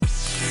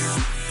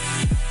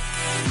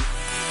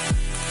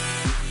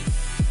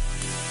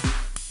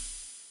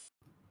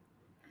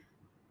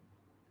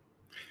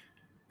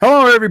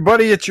right,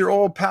 everybody, it's your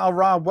old pal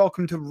Rob.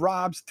 Welcome to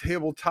Rob's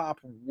Tabletop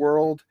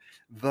World,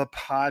 the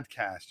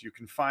podcast. You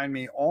can find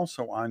me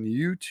also on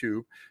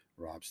YouTube,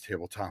 Rob's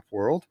Tabletop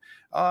World.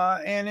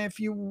 And if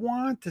you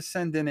want to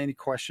send in any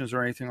questions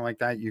or anything like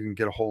that, you can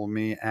get a hold of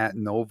me at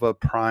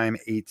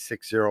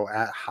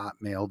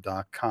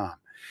novaprime860@hotmail.com.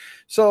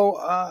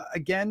 So,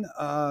 again,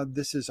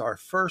 this is our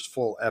first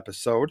full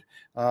episode.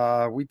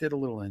 We did a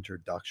little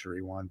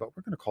introductory one, but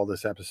we're going to call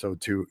this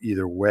episode 2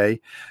 either way.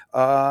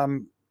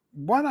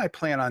 What I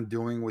plan on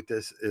doing with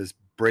this is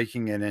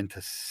breaking it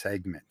into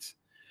segments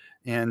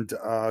and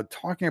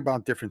talking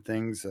about different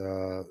things.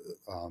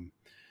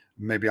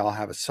 Maybe I'll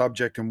have a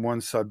subject in one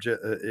segment.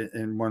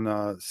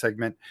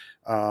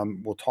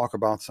 We'll talk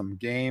about some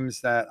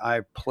games that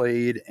I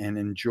played and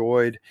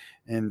enjoyed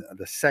in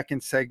the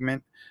second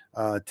segment.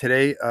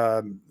 Today,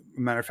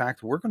 matter of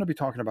fact, we're going to be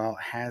talking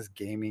about, has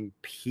gaming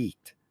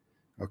peaked?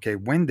 Okay,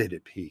 when did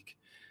it peak?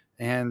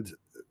 And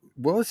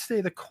will it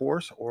stay the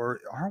course, or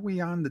are we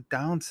on the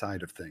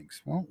downside of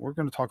things? Well, we're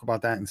going to talk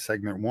about that in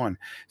segment 1.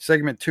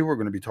 Segment 2, we're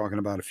going to be talking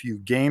about a few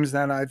games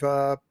that I've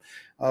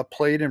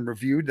played and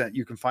reviewed that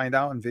you can find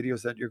out in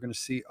videos that you're going to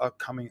see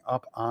coming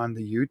up on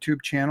the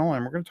YouTube channel.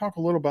 And we're going to talk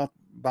a little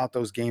about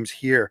those games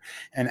here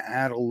and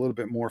add a little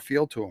bit more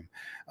feel to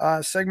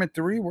them. Segment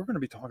 3, we're going to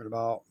be talking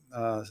about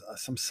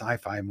some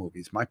sci-fi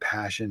movies. My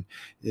passion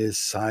is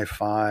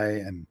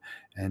sci-fi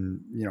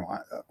and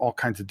all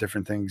kinds of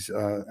different things.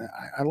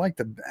 I like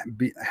to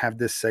have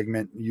this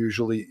segment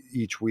usually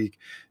each week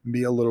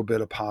be a little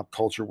bit of pop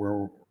culture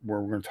where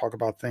we're going to talk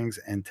about things.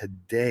 And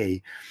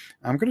today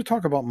I'm going to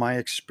talk about my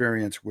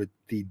experience with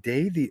The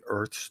Day the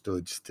Earth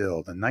Stood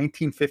Still, the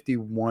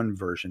 1951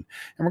 version.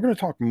 And we're going to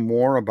talk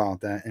more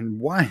about that and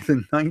why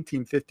the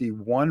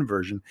 1951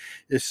 version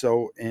is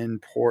so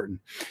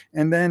important.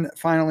 And then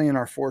finally, in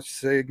our fourth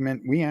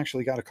segment, we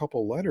actually got a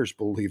couple letters,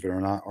 believe it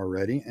or not,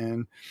 already.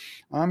 And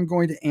I'm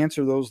going to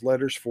answer those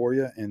letters for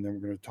you. And then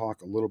we're going to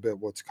talk a little bit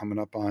what's coming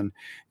up on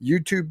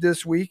YouTube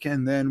this week.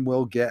 And then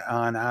we'll get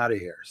on out of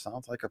here.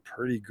 Sounds like a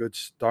pretty good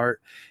start.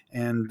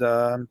 And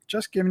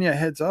just giving you a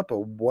heads up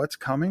of what's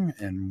coming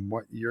and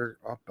what you're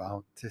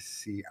about to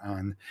see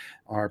on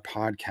our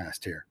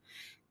podcast here.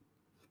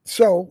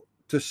 So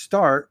to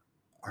start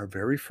our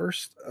very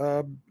first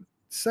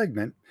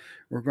segment,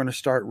 we're going to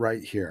start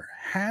right here.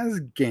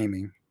 Has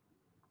gaming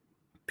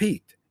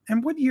peaked?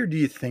 And what year do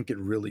you think it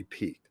really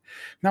peaked?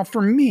 Now,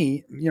 for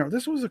me,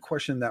 this was a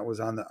question that was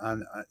in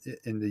the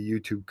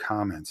YouTube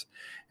comments,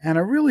 and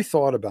I really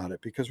thought about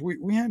it because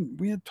we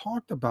had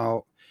talked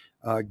about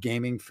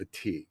gaming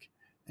fatigue,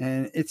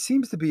 and it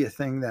seems to be a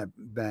thing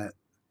that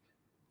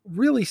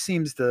really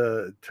seems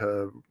to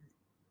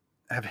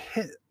have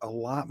hit a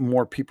lot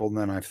more people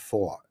than I've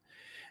thought,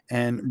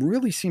 and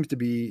really seems to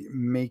be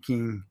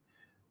making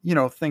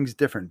things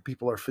different.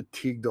 People are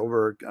fatigued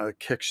over a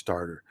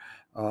Kickstarter,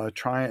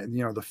 trying,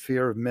 the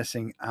fear of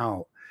missing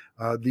out,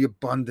 the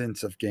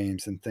abundance of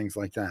games and things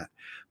like that.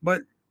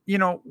 But,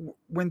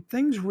 when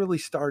things really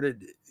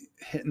started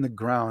hitting the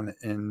ground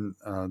in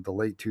the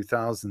late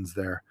 2000s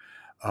there,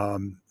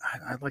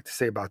 I'd like to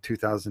say about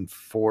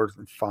 2004,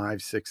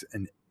 5, 6,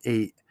 and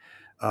 8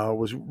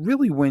 was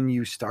really when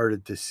you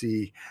started to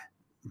see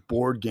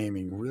board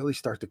gaming really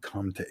start to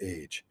come to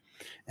age.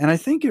 And I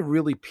think it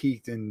really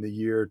peaked in the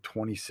year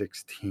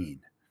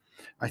 2016.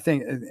 I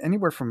think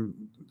anywhere from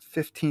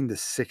 15 to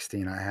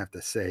 16, I have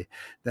to say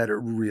that it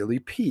really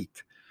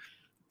peaked.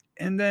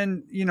 And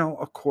then,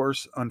 of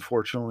course,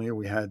 unfortunately,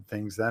 we had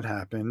things that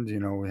happened.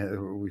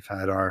 We've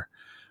had our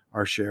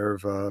share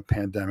of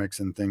pandemics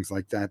and things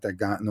like that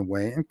got in the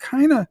way and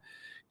kind of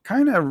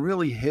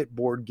really hit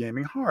board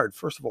gaming hard.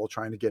 First of all,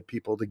 trying to get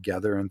people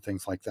together and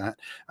things like that.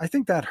 I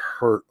think that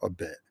hurt a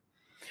bit.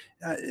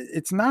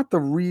 It's not the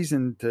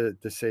reason to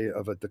say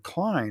of a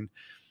decline.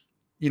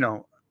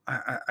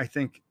 I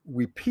think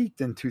we peaked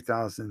in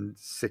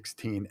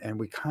 2016 and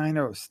we kind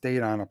of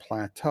stayed on a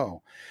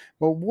plateau.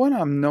 But what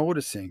I'm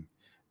noticing,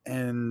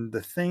 and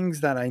the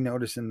things that I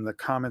notice in the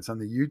comments on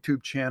the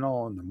YouTube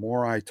channel and the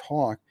more I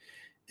talk,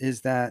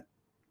 is that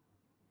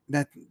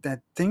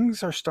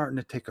things are starting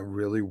to take a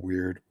really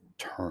weird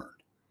turn.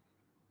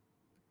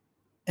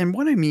 And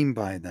what I mean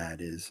by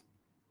that is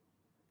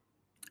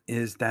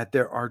that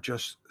there are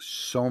just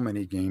so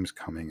many games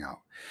coming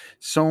out,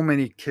 so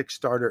many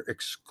Kickstarter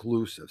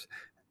exclusives.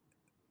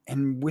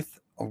 And with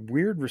a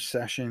weird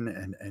recession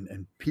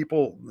and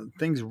people,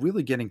 things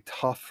really getting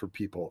tough for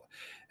people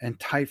and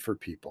tight for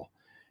people,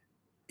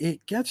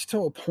 it gets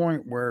to a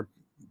point where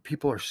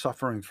people are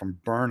suffering from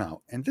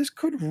burnout. And this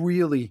could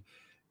really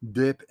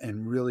dip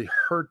and really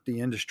hurt the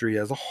industry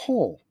as a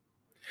whole.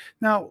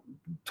 Now,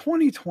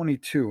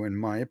 2022, in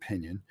my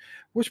opinion,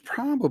 was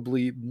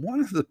probably one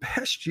of the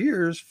best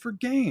years for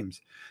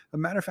games. A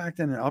matter of fact,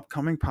 in an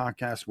upcoming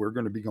podcast, we're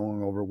going to be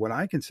going over what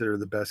I consider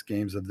the best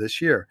games of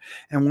this year.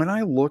 And when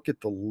I look at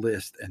the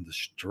list and the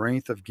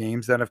strength of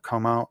games that have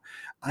come out,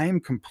 I am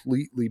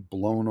completely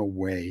blown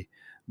away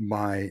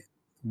by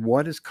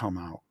what has come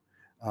out.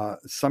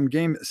 Some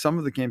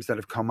of the games that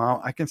have come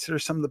out, I consider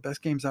some of the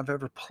best games I've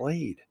ever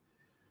played.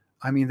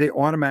 I mean, they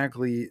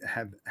automatically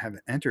have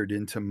entered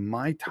into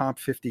my top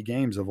 50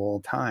 games of all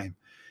time.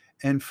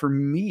 And for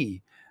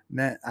me,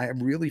 that I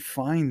really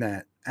find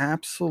that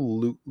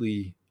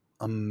absolutely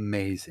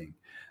amazing.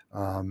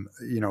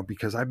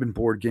 Because I've been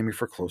board gaming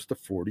for close to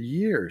 40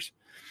 years.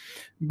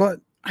 But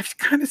I've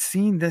kind of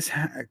seen this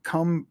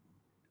come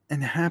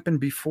and happen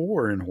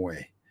before in a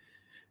way.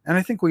 And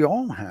I think we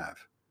all have.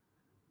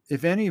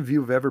 If any of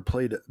you have ever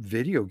played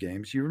video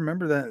games, you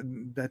remember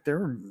that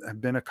there have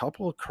been a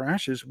couple of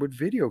crashes with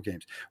video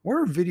games.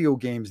 Where are video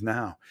games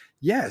now?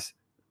 Yes,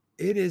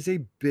 it is a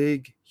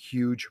big,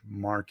 huge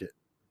market.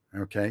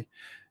 Okay.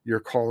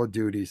 Your Call of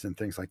Duties and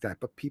things like that.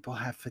 But people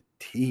have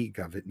fatigue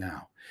of it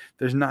now.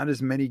 There's not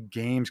as many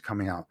games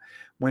coming out.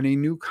 When a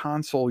new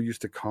console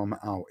used to come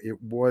out,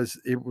 it was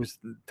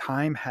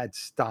time had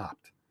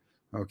stopped.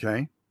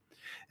 Okay.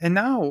 And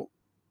now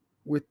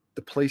with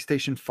the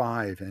PlayStation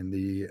 5 and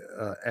the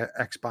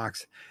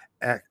Xbox,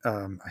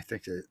 I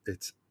think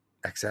it's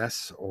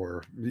XS,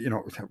 or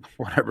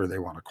whatever they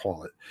want to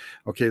call it.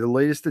 Okay, the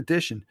latest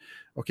edition.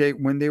 Okay,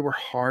 when they were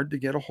hard to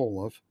get a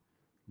hold of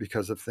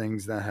because of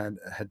things that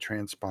had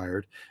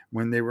transpired,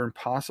 when they were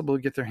impossible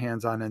to get their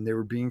hands on, and they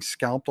were being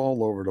scalped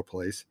all over the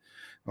place.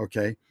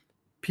 Okay,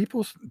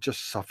 people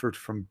just suffered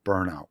from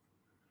burnout.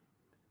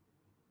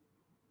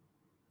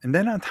 And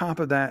then on top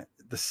of that,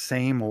 the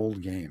same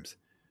old games.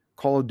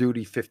 Call of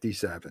Duty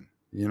 57.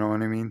 You know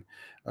what I mean?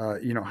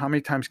 How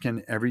many times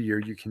can every year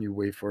you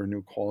wait for a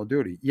new Call of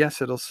Duty?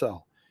 Yes, it'll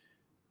sell.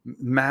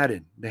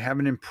 Madden, they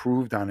haven't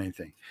improved on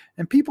anything.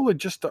 And people had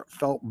just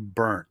felt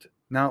burnt.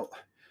 Now,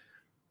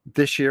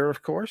 this year,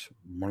 of course,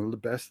 one of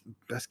the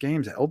best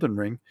games, Elden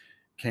Ring,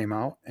 came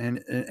out,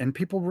 and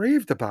people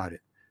raved about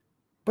it.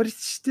 But it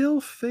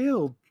still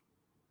failed.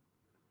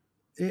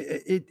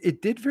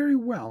 It did very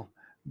well,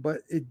 but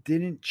it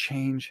didn't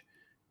change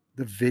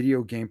the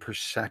video game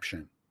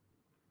perception.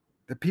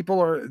 The people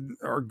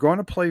are going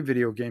to play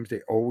video games.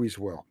 They always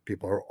will.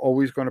 People are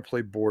always going to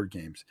play board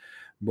games,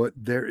 but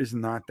there is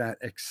not that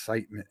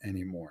excitement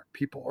anymore.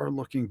 People are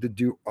looking to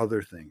do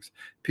other things.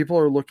 People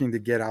are looking to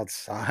get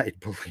outside,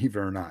 believe it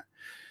or not.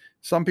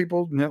 Some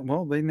people,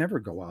 well, they never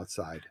go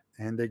outside,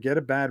 and they get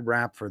a bad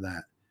rap for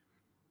that.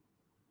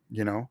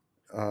 You know,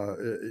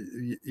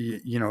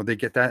 they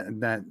get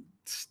that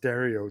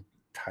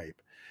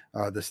stereotype,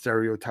 the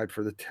stereotype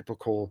for the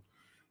typical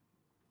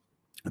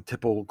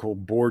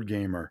board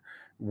gamer,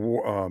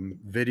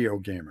 video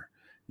gamer.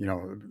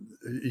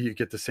 You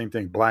get the same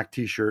thing: black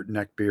T-shirt,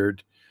 neck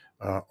beard,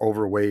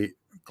 overweight,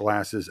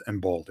 glasses, and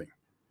balding.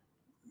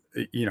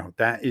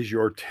 That is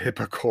your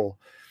typical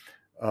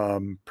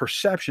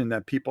perception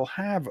that people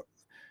have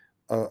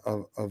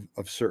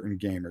of certain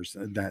gamers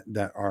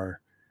that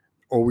are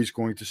always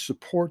going to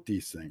support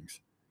these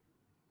things.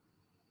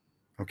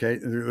 Okay,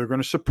 they're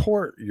going to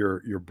support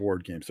your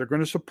board games. They're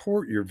going to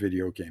support your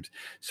video games.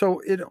 So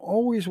it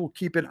always will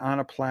keep it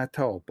on a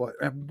plateau. But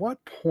at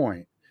what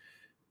point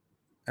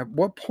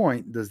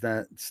does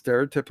that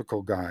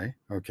stereotypical guy,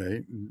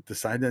 okay,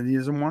 decide that he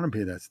doesn't want to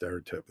be that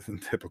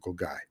stereotypical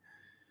guy?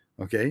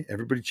 Okay,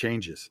 everybody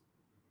changes.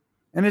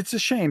 And it's a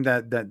shame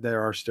that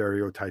there are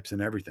stereotypes in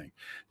everything.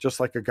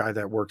 Just like a guy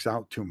that works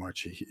out too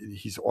much,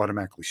 he's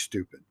automatically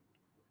stupid.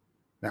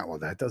 Now, well,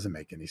 that doesn't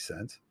make any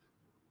sense.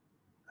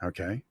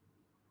 Okay.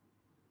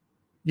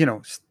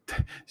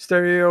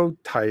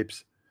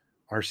 Stereotypes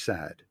are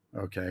sad.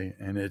 Okay.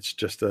 And it's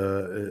just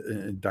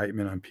an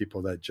indictment on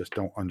people that just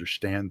don't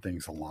understand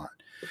things a lot.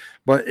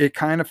 But it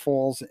kind of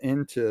falls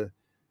into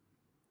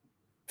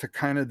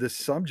kind of this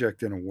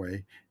subject in a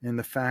way, in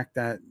the fact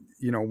that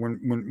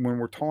when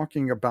we're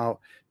talking about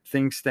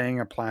things staying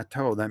a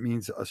plateau, that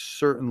means a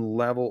certain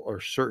level or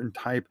certain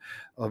type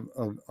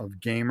of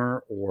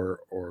gamer,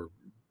 or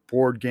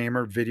board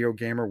gamer, video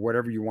gamer,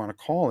 whatever you want to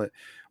call it,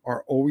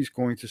 are always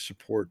going to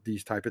support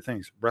these type of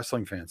things.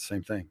 Wrestling fans,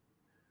 same thing.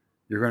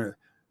 You're going to,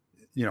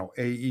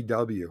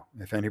 AEW,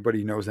 if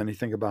anybody knows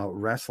anything about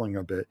wrestling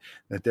a bit,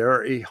 that there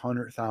are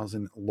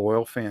 100,000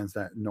 loyal fans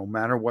that no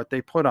matter what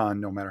they put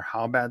on, no matter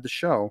how bad the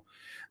show,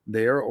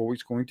 they are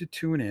always going to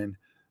tune in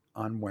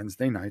on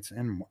Wednesday nights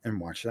and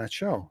watch that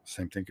show.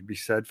 Same thing could be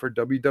said for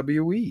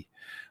WWE.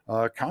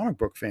 Comic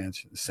book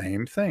fans,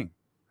 same thing.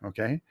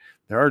 Okay,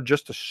 there are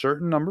just a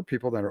certain number of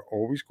people that are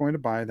always going to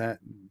buy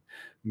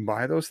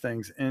those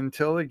things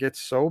until it gets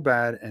so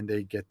bad and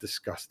they get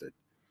disgusted.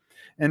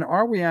 And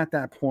are we at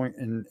that point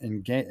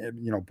in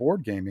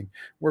board gaming,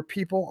 where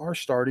people are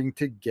starting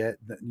to get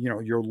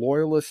your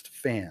loyalist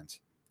fans,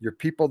 your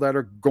people that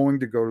are going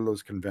to go to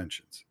those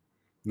conventions,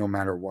 no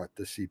matter what,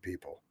 to see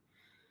people,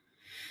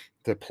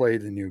 to play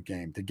the new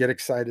game, to get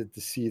excited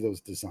to see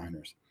those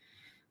designers?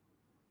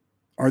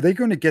 Are they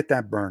going to get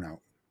that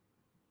burnout?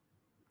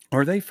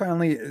 Are they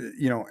finally,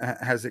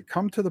 has it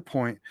come to the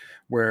point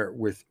where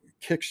with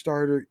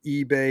Kickstarter,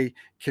 eBay,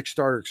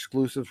 Kickstarter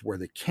exclusives, where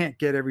they can't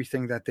get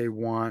everything that they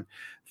want,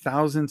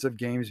 thousands of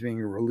games being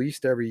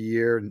released every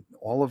year, and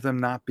all of them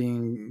not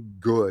being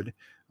good,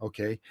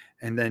 okay?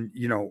 And then,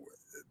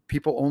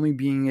 people only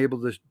being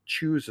able to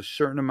choose a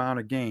certain amount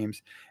of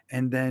games,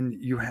 and then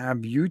you have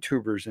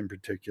YouTubers in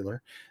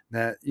particular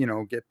that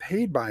get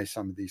paid by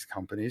some of these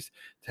companies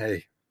to,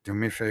 hey, do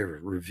me a favor,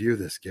 review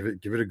this, give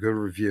it a good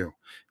review.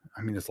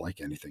 I mean, it's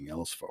like anything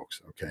else, folks.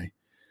 Okay,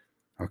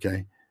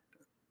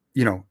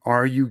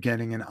 are you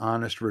getting an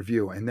honest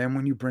review? And then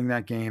when you bring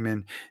that game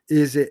in,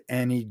 is it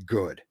any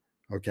good?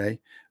 Okay.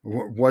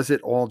 Was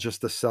it all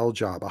just a sell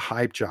job, a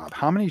hype job?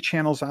 How many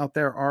channels out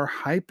there are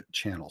hype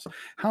channels?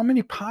 How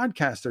many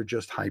podcasts are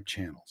just hype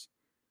channels?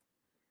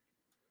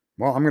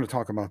 Well, I'm going to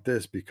talk about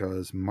this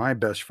because my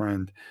best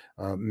friend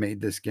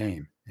made this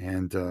game.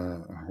 And,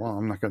 well,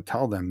 I'm not going to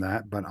tell them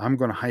that, but I'm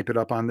going to hype it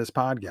up on this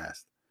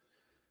podcast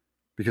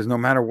because no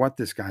matter what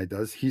this guy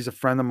does, he's a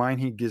friend of mine.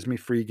 He gives me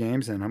free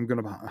games and I'm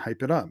going to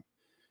hype it up.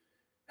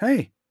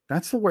 Hey,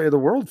 that's the way of the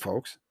world,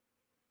 folks.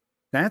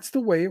 That's the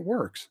way it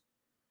works.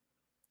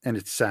 And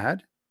it's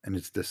sad and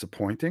it's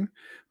disappointing,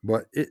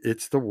 but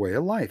it's the way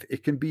of life.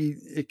 It could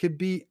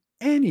be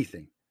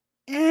anything.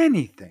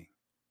 Anything.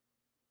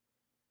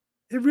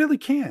 It really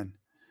can.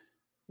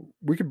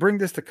 We could bring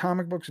this to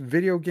comic books,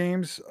 video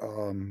games,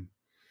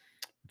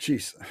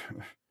 geez,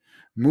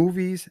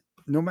 movies,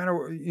 no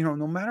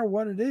matter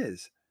what it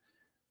is.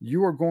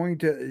 You're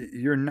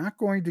not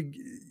going to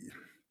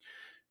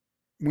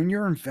when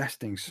you're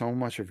investing so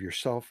much of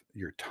yourself,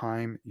 your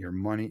time, your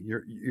money,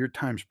 your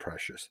time's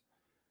precious.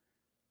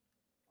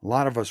 A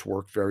lot of us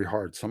work very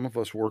hard. Some of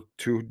us work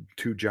two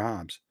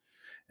jobs.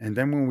 And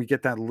then when we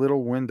get that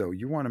little window,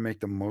 you want to make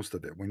the most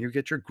of it. When you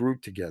get your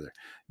group together,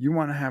 you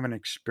want to have an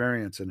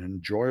experience, an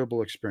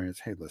enjoyable experience.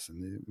 Hey,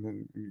 listen,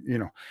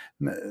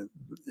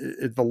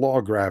 the law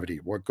of gravity,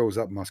 what goes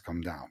up must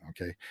come down.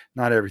 Okay.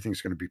 Not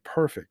everything's going to be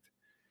perfect.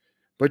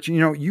 But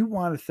you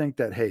want to think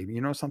that, hey,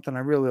 something, I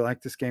really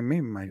like this game.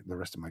 Maybe the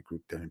rest of my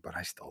group didn't, but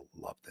I still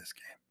love this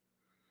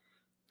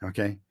game.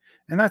 Okay.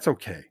 And that's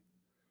okay.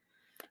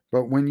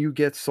 But when you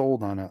get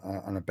sold on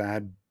a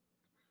bad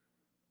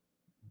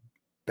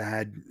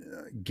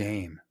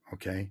game,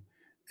 okay,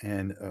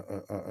 and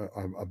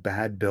a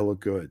bad bill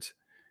of goods,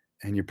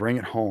 and you bring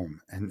it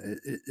home, and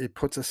it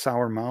puts a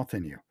sour mouth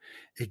in you.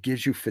 It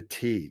gives you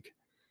fatigue.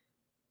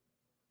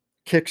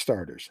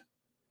 Kickstarters,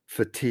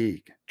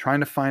 fatigue.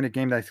 Trying to find a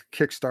game that's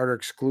Kickstarter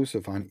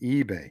exclusive on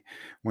eBay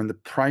when the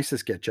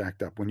prices get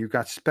jacked up. When you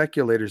got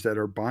speculators that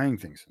are buying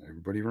things.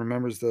 Everybody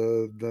remembers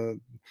the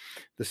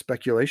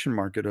speculation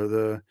market of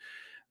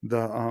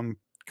the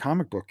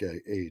comic book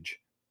age,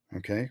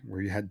 okay,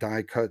 where you had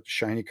die cut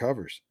shiny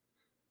covers.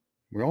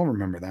 We all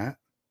remember that.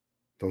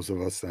 Those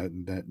of us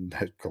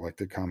that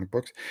collected comic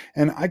books,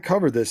 and I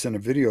covered this in a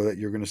video that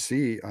you're going to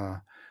see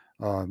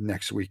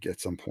next week at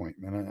some point.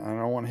 And I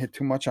don't want to hit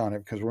too much on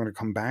it because we're going to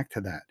come back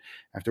to that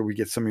after we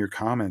get some of your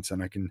comments,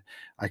 and I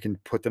can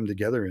put them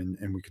together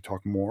and we could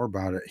talk more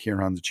about it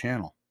here on the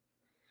channel.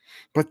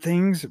 But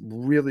things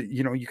really,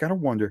 you got to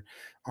wonder: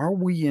 are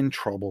we in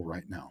trouble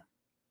right now?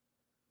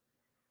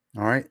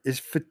 All right, is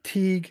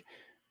fatigue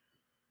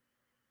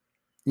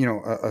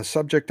a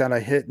subject that I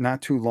hit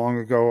not too long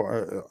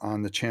ago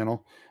on the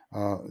channel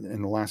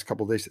in the last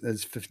couple of days.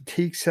 Has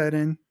fatigue set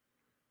in?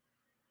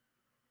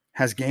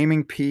 Has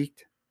gaming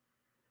peaked?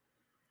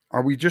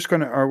 Are we just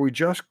going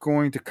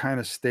to kind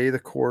of stay the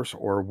course,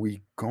 or are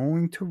we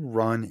going to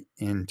run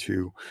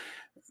into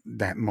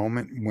that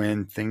moment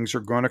when things are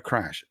going to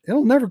crash?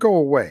 It'll never go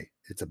away.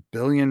 It's $1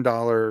 billion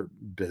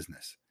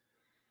business.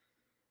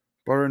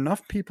 But are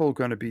enough people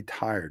going to be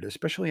tired,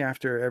 especially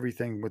after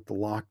everything with the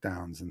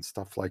lockdowns and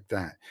stuff like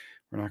that?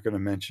 We're not going to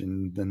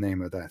mention the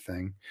name of that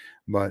thing,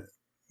 but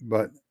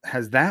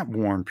has that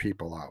worn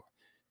people out?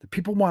 The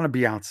people want to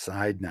be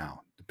outside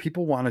now. The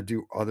people want to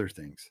do other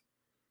things.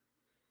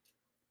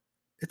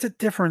 It's a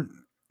different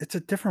it's a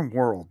different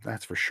world,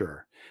 that's for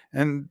sure.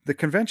 And the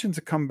conventions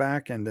have come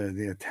back, and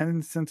the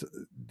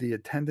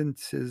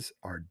attendances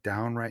are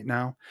down right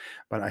now.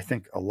 But I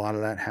think a lot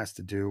of that has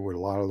to do with a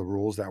lot of the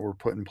rules that were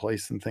put in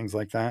place and things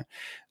like that.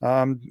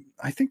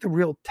 I think the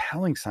real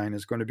telling sign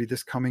is going to be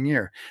this coming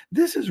year.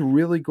 This is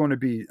really going to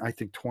be, I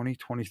think,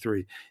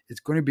 2023. It's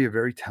going to be a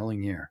very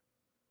telling year.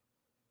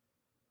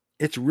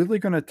 It's really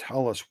going to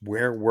tell us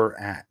where we're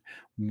at,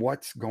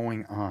 what's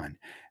going on,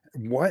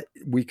 what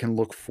we can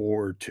look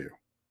forward to.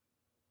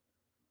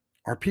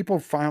 Are people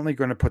finally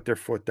going to put their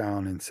foot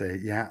down and say,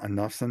 yeah,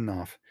 enough's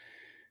enough?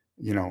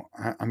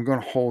 I'm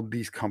going to hold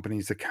these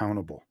companies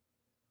accountable.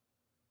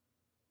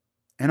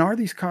 And are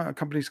these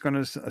companies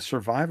going to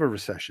survive a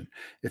recession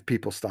if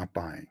people stop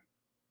buying,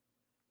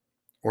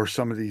 or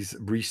some of these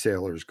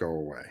resellers go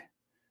away?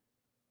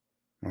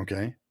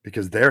 Okay.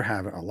 Because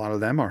a lot of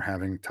them are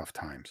having tough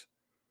times.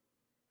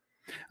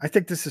 I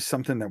think this is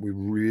something that we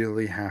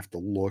really have to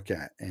look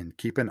at and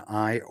keep an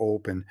eye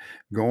open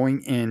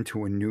going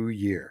into a new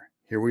year.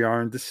 Here we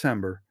are in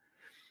December.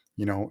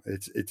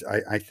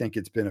 I think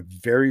it's been a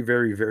very,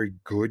 very, very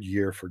good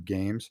year for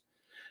games.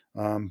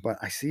 But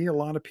I see a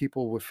lot of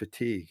people with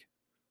fatigue.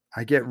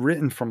 I get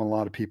written from a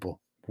lot of people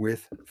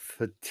with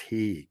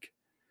fatigue.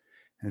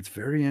 And it's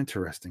very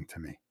interesting to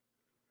me.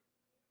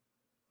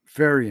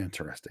 Very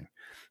interesting.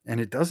 And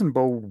it doesn't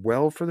bode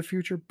well for the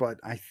future, but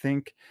I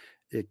think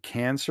it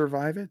can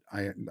survive it.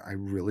 I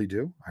really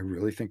do. I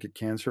really think it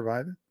can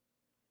survive it.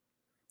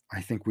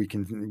 I think we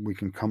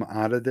can come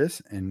out of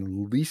this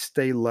and at least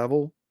stay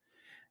level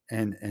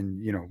and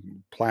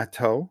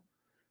plateau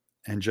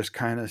and just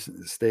kind of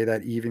stay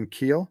that even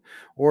keel,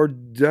 or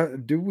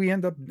do we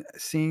end up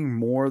seeing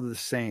more of the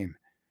same?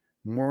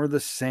 More of the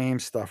same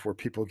stuff where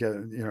people get,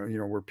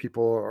 where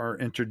people are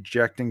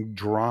interjecting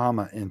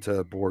drama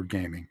into board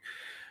gaming,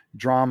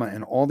 drama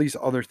and all these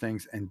other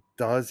things. And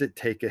does it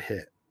take a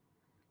hit?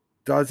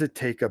 Does it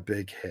take a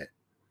big hit?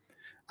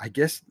 I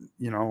guess,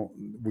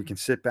 we can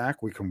sit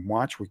back, we can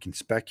watch, we can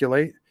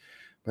speculate,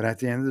 but at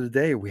the end of the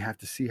day, we have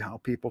to see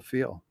how people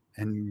feel.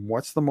 And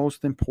what's the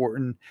most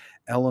important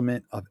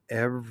element of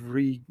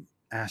every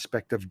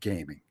aspect of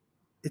gaming?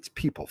 It's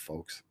people,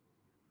 folks.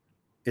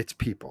 It's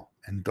people.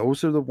 And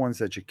those are the ones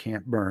that you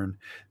can't burn,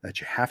 that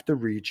you have to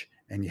reach,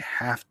 and you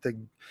have to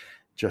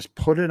just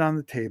put it on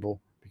the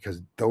table,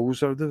 because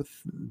those are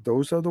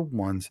the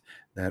ones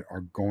that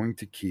are going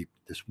to keep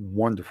this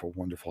wonderful,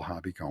 wonderful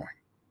hobby going.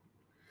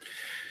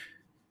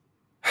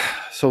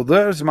 So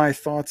there's my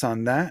thoughts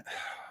on that.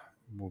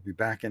 We'll be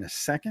back in a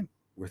second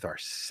with our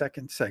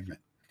second segment.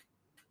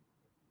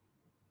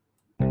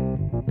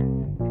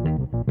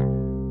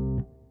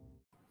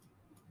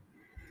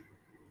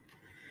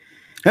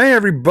 Hey,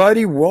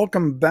 everybody,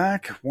 welcome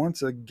back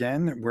once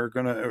again. We're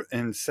going to,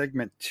 in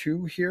segment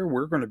two here,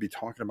 we're going to be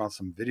talking about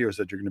some videos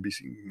that you're going to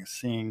be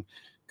seeing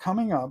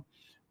coming up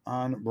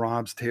on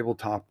Rob's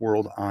Tabletop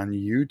World on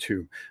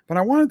YouTube. But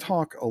I want to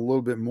talk a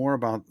little bit more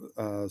about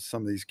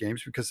some of these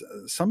games, because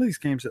some of these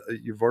games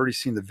you've already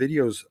seen the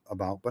videos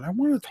about, but I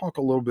want to talk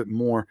a little bit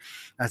more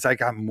as I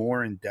got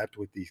more in depth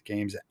with these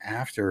games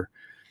after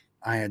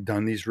I had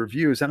done these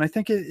reviews. And I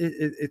think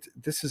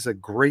this is a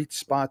great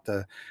spot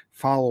to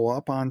follow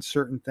up on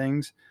certain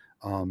things.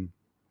 Um,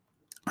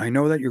 I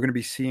know that you're going to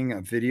be seeing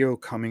a video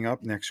coming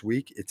up next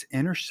week. It's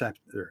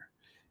Interceptor,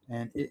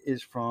 and it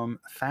is from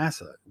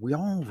FASA. We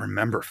all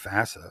remember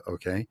FASA,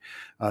 okay?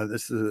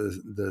 This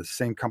is the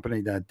same company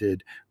that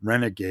did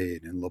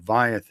Renegade and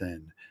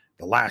Leviathan,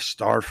 The Last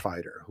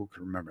Starfighter. Who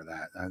can remember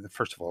that?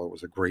 First of all, it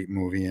was a great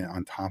movie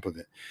on top of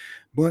it.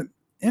 But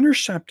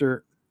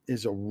Interceptor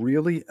is a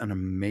really an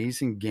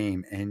amazing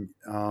game, and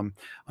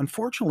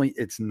unfortunately,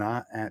 it's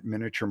not at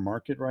Miniature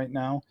Market right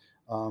now.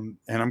 And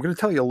I'm going to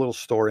tell you a little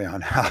story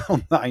on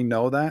how I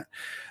know that.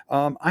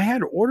 I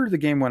had ordered the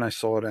game when I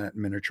saw it at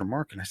Miniature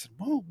Market. And I said,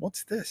 "Well,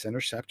 what's this?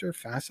 Interceptor,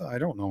 FASA? I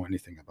don't know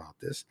anything about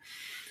this."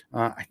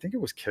 I think it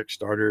was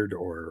Kickstarted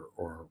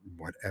or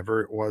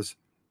whatever it was,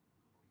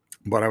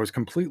 but I was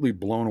completely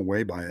blown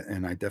away by it,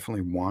 and I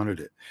definitely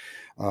wanted it.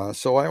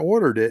 So I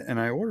ordered it, and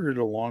I ordered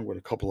it along with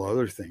a couple of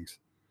other things.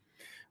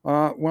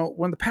 Well,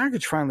 when the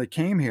package finally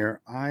came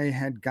here, I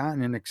had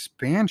gotten an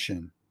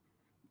expansion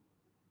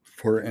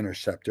for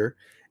Interceptor,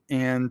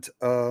 and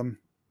I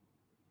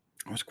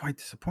was quite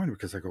disappointed,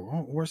 because I go,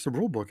 "Oh, where's the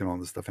rule book and all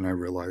this stuff?" And I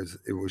realized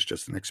it was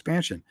just an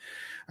expansion.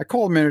 I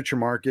called Miniature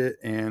Market,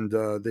 and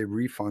they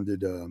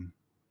refunded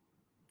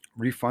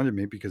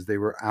me because they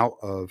were out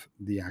of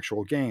the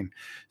actual game.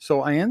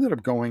 So I ended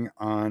up going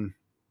on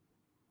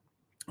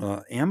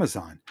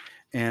Amazon,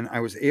 and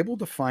I was able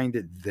to find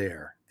it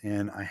there.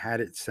 And I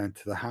had it sent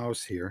to the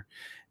house here,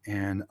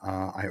 and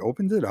I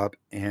opened it up,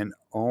 and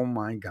oh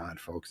my God,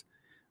 folks,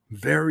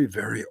 very,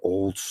 very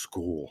old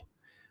school.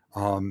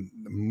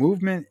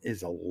 Movement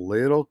is a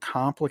little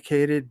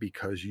complicated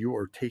because you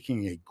are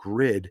taking a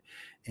grid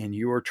and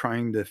you are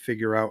trying to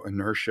figure out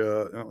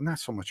inertia, not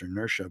so much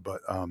inertia,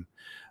 but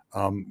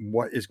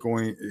what is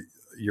going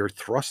your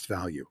thrust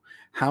value,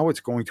 how it's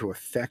going to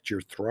affect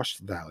your thrust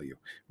value,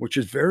 which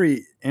is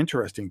very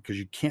interesting because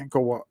you can't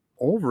go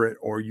over it,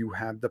 or you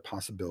have the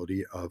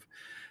possibility of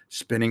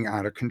spinning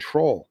out of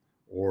control,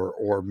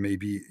 or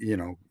maybe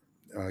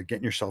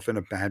getting yourself in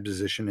a bad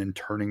position and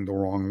turning the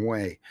wrong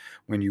way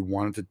when you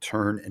wanted to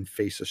turn and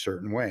face a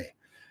certain way.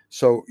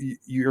 So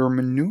your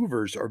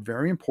maneuvers are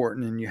very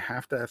important, and you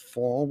have to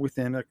fall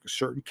within a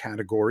certain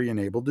category and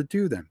able to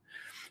do them.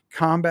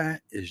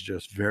 Combat is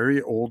just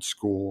very old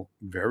school,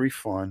 very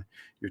fun.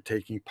 You're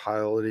taking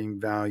piloting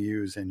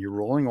values and you're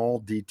rolling all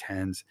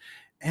D10s,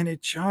 and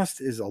it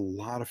just is a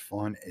lot of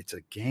fun. It's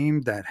a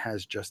game that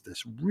has just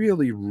this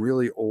really,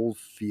 really old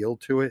feel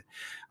to it.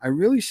 I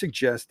really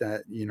suggest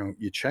that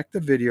you check the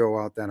video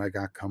out that I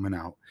got coming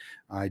out.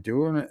 I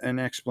do an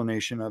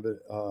explanation of it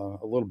a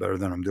little better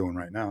than I'm doing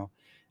right now,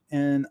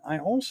 and I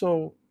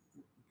also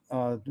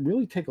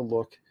really take a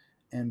look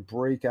and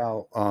break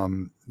out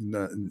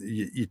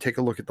you take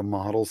a look at the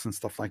models and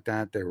stuff like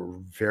that. They were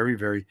very,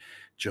 very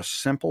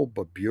just simple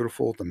but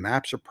beautiful. The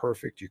maps are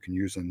perfect. You can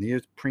use a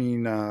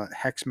neoprene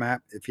hex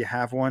map if you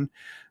have one,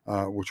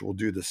 which will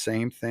do the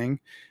same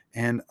thing.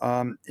 And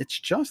it's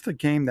just a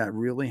game that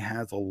really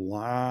has a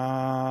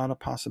lot of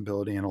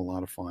possibility and a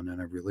lot of fun,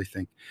 and I really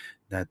think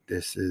that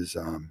this is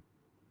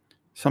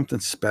something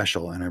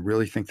special, and I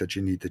really think that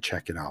you need to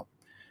check it out.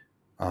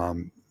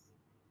 um,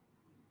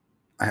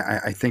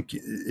 I think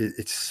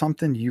it's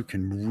something you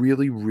can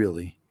really,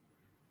 really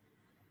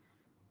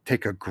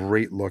take a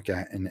great look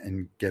at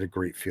and get a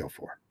great feel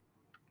for.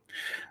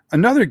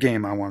 Another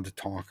game I wanted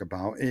to talk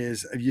about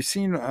is, have you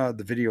seen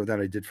the video that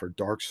I did for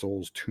Dark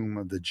Souls Tomb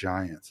of the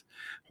Giants?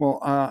 Well,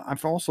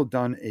 I've also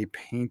done a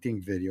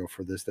painting video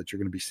for this that you're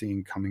going to be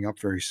seeing coming up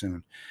very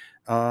soon.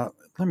 Uh,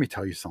 Let me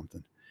tell you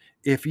something.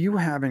 If you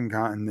haven't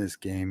gotten this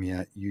game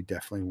yet, you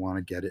definitely want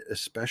to get it,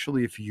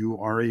 especially if you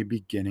are a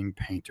beginning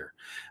painter.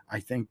 I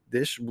think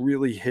this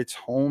really hits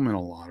home in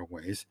a lot of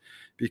ways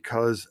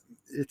because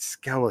it's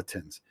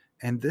skeletons.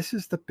 And this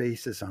is the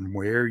basis on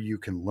where you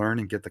can learn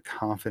and get the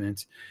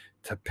confidence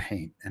to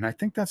paint. And I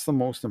think that's the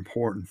most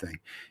important thing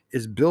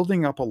is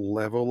building up a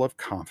level of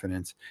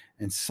confidence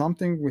and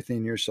something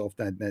within yourself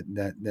that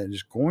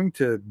is going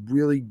to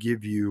really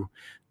give you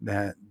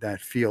that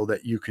feel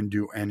that you can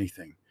do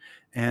anything.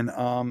 And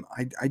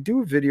I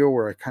do a video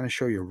where I kind of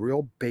show you a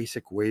real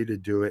basic way to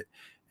do it.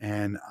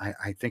 And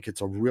I think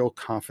it's a real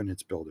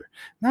confidence builder.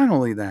 Not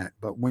only that,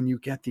 but when you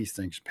get these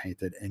things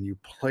painted and you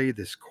play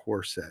this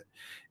core set,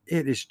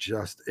 it is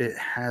just, it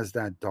has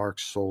that Dark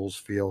Souls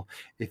feel.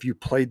 If you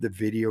played the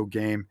video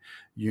game,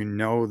 you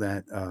know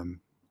that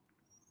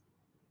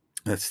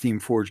Steam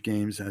Forge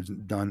Games has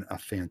done a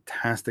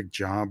fantastic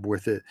job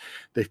with it.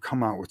 They've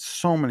come out with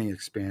so many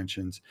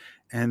expansions,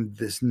 and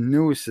this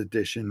newest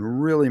edition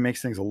really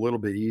makes things a little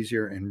bit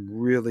easier and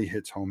really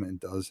hits home and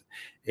does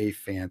a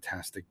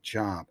fantastic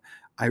job.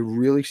 I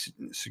really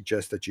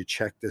suggest that you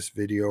check this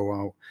video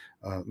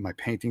out, my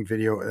painting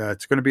video.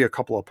 It's going to be a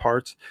couple of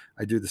parts.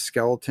 I do the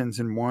skeletons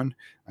in one,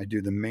 I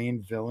do the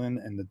main villain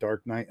and the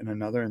Dark Knight in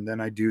another, and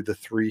then I do the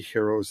three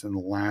heroes in the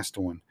last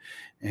one.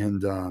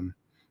 And um,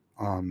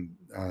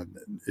 uh,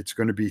 it's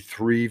going to be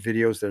three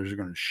videos that are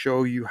going to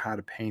show you how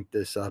to paint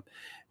this up.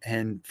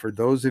 And for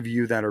those of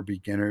you that are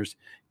beginners,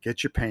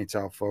 get your paints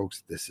out,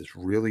 folks. This is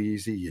really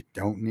easy. You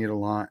don't need a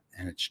lot,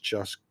 and it's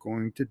just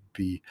going to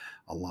be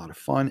a lot of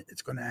fun.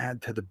 It's going to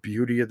add to the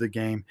beauty of the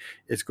game,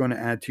 it's going to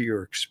add to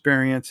your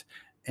experience,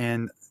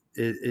 and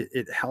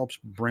it helps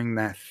bring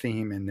that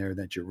theme in there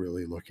that you're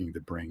really looking to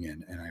bring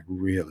in. And I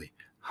really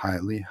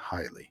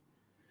highly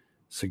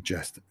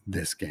suggest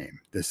this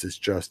game. This is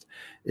just,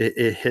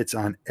 it hits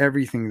on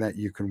everything that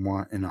you can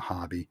want in a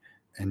hobby,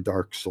 and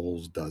Dark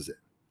Souls does it.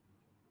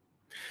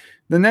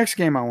 The next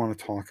game I want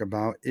to talk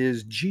about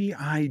is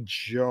G.I.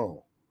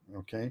 Joe,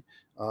 okay,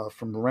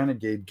 from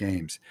Renegade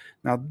Games.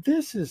 Now,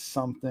 this is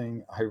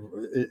something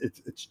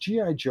it's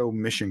G.I. Joe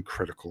Mission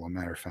Critical, a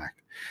matter of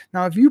fact.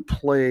 Now, if you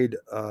played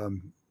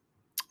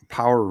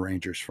Power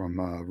Rangers from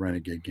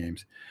Renegade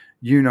Games,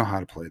 you know how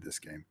to play this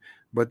game.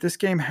 But this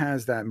game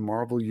has that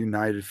Marvel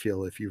United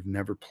feel. If you've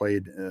never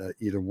played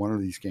either one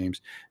of these games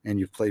and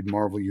you've played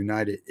Marvel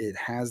United, it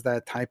has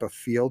that type of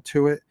feel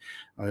to it.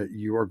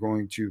 You are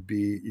going to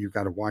be, you've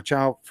got to watch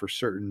out for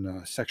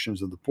certain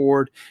sections of the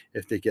board.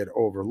 If they get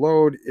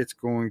overload, it's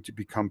going to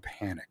become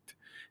panicked.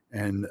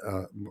 And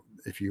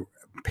if you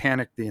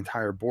panic the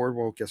entire board,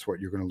 well, guess what?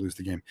 You're going to lose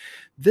the game.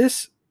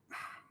 This,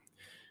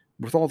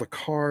 with all the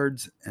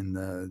cards and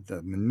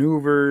the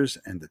maneuvers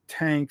and the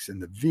tanks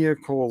and the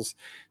vehicles,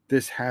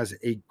 this has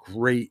a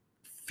great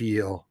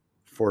feel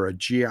for a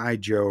GI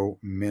Joe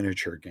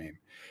miniature game,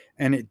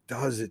 and it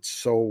does it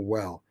so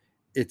well.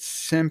 It's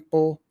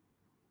simple,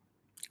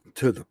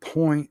 to the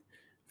point,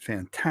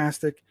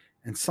 fantastic,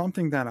 and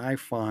something that I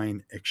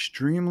find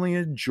extremely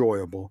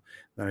enjoyable,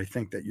 that I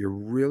think that you're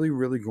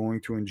really going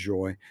to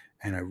enjoy.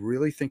 And I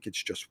really think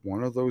it's just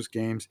one of those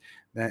games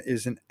that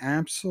is an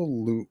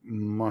absolute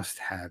must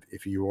have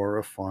if you are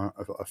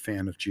a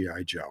fan of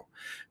GI Joe,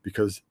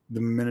 because the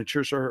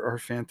miniatures are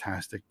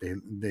fantastic.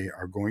 They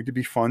are going to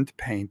be fun to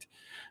paint.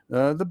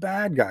 The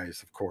bad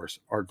guys, of course,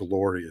 are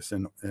glorious,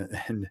 and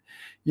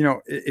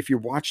if you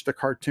watch the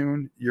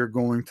cartoon, you're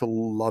going to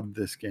love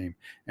this game,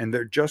 and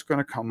they're just going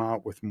to come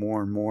out with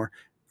more and more.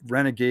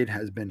 Renegade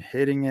has been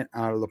hitting it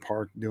out of the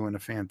park, doing a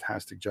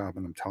fantastic job,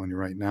 and I'm telling you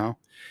right now,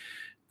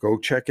 go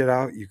check it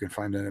out. You can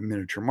find it at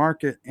Miniature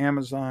Market,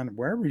 Amazon,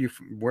 wherever you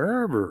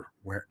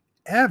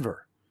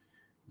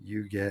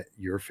get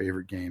your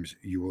favorite games,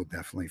 you will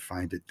definitely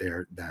find it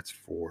there. That's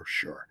for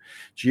sure.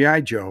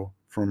 GI Joe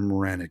from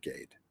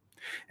Renegade.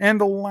 And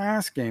the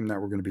last game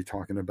that we're going to be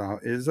talking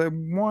about is a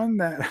one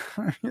that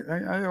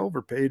I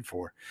overpaid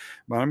for,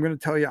 but I'm going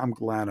to tell you, I'm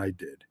glad I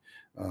did.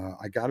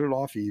 I got it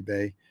off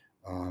eBay.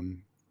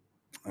 Um,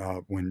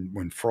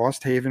 when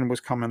Frosthaven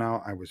was coming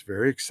out, I was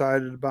very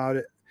excited about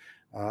it.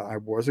 I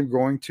wasn't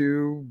going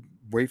to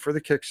wait for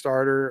the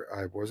Kickstarter.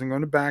 I wasn't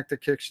going to back the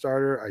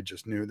Kickstarter. I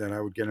just knew that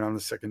I would get it on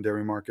the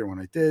secondary market when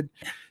I did.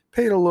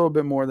 Paid a little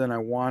bit more than I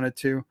wanted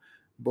to,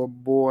 but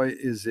boy,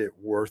 is it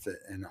worth it.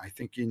 And I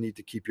think you need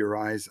to keep your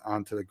eyes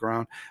onto the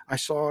ground. I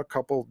saw a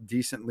couple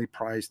decently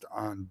priced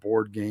on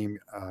Board Game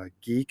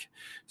Geek,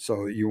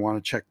 so you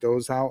want to check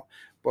those out.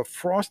 But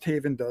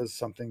Frosthaven does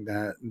something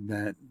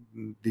that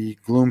the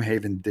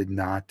Gloomhaven did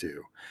not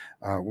do.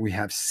 We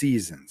have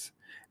seasons.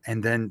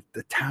 And then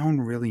the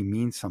town really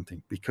means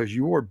something because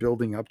you are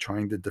building up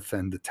trying to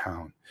defend the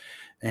town.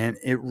 And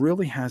it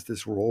really has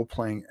this role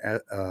playing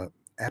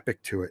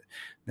epic to it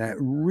that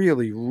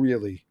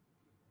really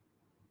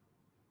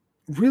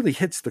really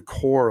hits the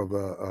core of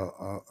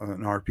an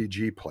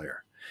RPG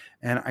player.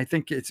 And I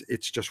think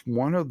it's just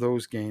one of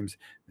those games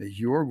that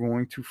you're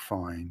going to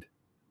find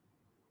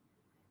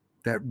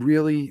that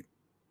really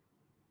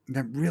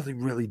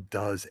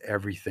does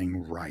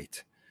everything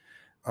right.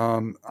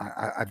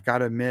 I've got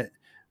to admit,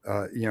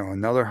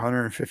 another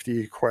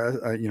 150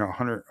 quest,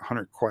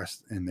 100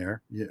 quests in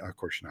there. Yeah, of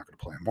course, you're not going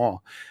to play them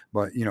all,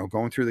 but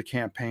going through the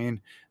campaign,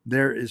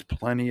 there is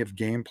plenty of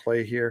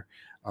gameplay here.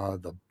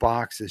 The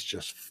box is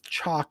just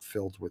chock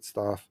filled with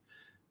stuff.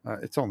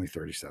 It's only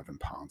 37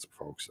 pounds,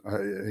 folks.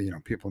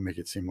 People make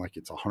it seem like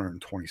it's a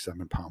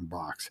 127-pound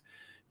box.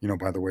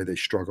 By the way they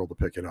struggle to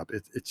pick it up.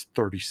 It's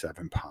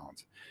 37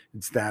 pounds.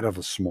 It's that of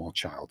a small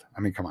child.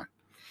 I mean, come on.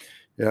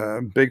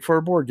 Yeah, big for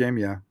a board game,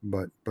 yeah,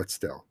 but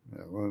still,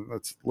 well,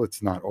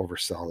 let's not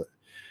oversell it.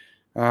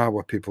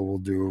 What people will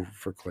do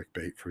for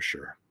clickbait for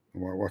sure.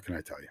 What can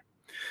I tell you?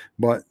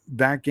 But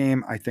that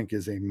game I think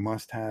is a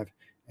must-have.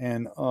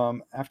 And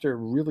after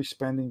really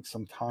spending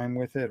some time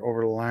with it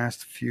over the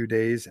last few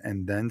days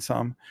and then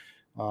some,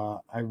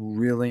 I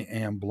really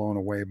am blown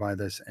away by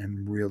this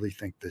and really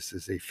think this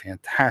is a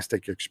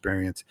fantastic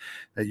experience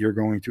that you're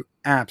going to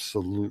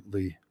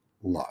absolutely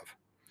love.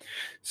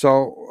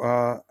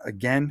 So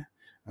again,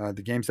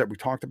 the games that we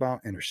talked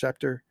about: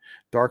 Interceptor,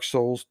 Dark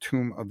Souls,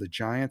 Tomb of the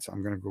Giants.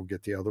 I'm going to go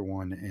get the other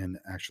one and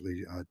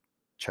actually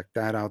check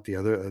that out.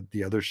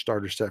 The other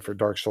starter set for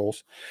Dark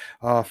Souls,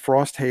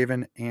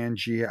 Frosthaven, and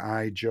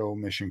GI Joe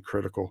Mission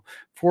Critical.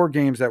 4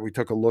 games that we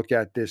took a look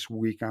at this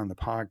week on the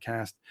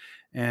podcast,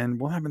 and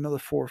we'll have another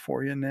 4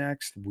 for you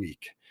next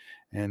week.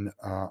 And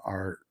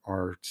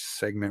our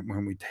segment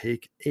when we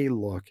take a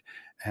look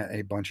at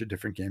a bunch of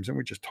different games and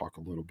we just talk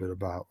a little bit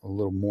about a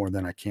little more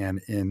than I can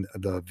in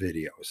the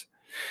videos.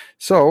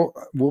 So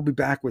we'll be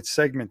back with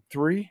segment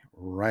 3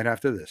 right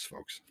after this,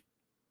 folks.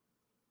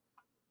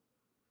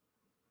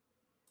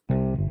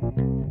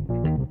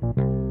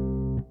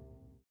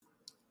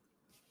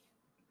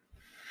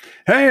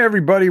 Hey,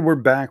 everybody, we're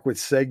back with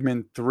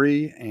segment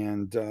 3.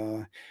 And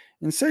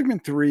in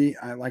segment 3,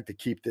 I like to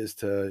keep this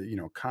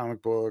to,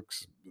 comic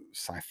books,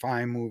 sci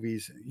fi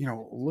movies, a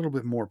little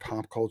bit more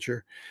pop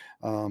culture,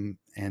 and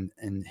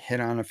hit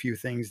on a few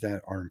things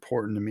that are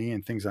important to me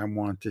and things I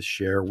want to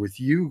share with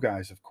you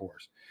guys, of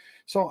course.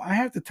 So I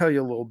have to tell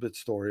you a little bit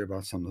story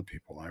about some of the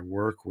people I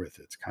work with.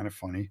 It's kind of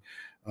funny.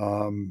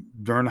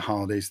 During the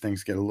holidays,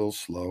 things get a little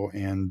slow,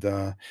 and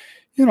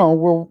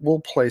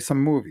we'll play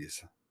some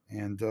movies.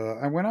 And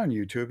I went on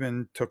YouTube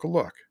and took a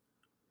look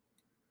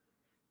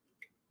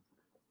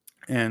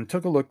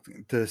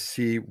to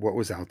see what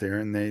was out there.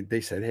 And they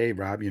said, "Hey,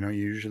 Rob, you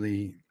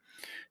usually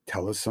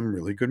tell us some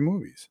really good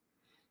movies."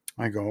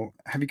 I go,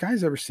 "Have you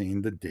guys ever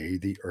seen The Day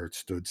the Earth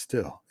Stood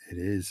Still?" It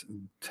is,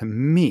 to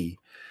me,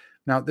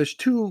 now there's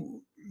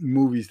 2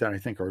 movies that I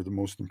think are the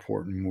most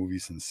important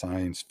movies in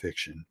science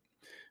fiction,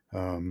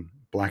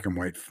 black and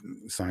white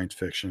science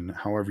fiction,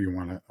 however you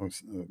want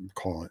to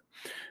call it.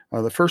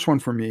 The first one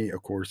for me,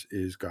 of course,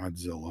 is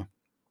Godzilla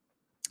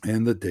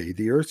and The Day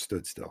the Earth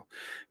Stood Still.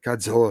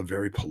 Godzilla, a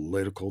very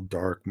political,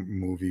 dark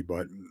movie,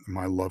 but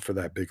my love for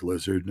that big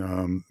lizard,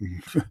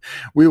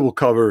 we will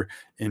cover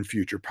in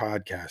future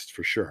podcasts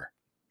for sure.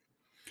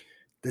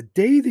 The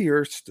Day the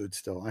Earth Stood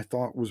Still, I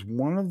thought, was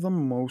one of the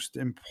most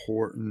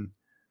important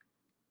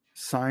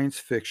science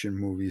fiction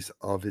movies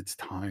of its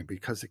time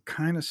because it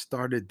kind of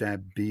started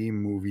that B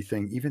movie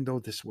thing, even though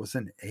this was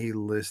an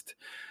A-list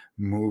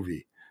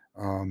movie,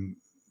 um,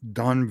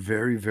 done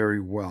very, very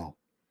well.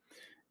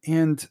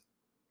 And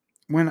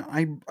when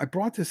I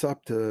brought this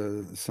up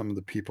to some of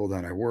the people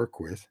that I work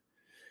with,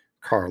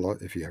 Carla,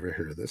 if you ever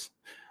hear this,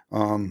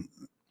 um,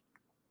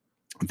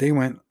 they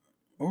went,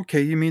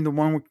 "Okay, you mean the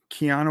one with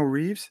Keanu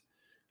Reeves?"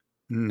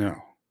 No,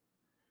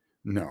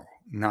 no,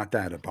 not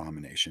that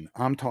abomination.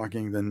 I'm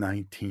talking the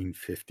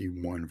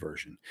 1951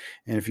 version.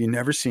 And if you've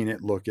never seen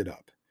it, look it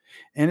up.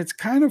 And it's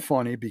kind of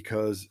funny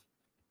because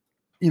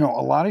a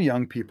lot of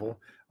young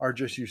people are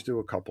just used to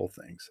a couple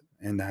things,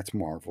 and that's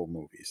Marvel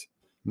movies.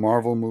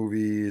 Marvel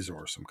movies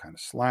or some kind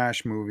of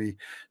slash movie,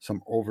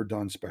 some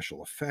overdone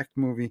special effect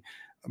movie.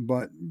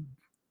 But,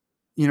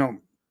 you know,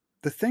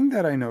 the thing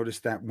that I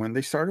noticed that when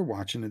they started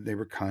watching it, they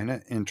were kind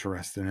of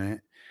interested in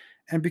it.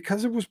 And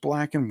because it was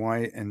black and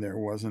white and there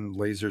wasn't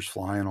lasers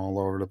flying all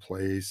over the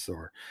place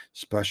or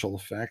special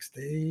effects,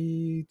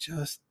 they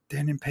just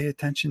didn't pay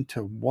attention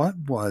to what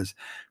was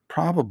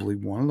probably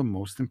one of the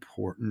most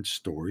important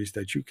stories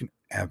that you can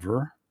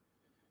ever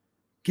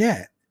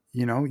get.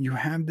 You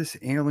have this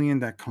alien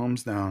that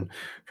comes down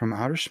from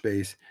outer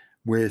space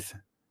with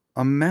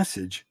a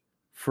message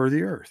for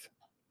the Earth.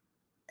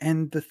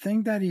 And the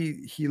thing that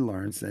he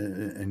learns,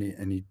 and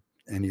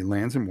he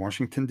lands in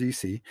Washington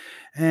D.C.,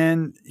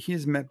 and he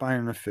is met by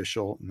an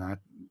official, not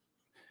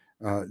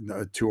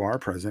to our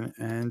president,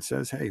 and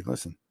says, "Hey,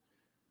 listen,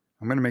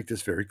 I'm going to make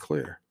this very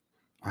clear.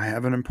 I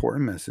have an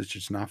important message.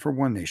 It's not for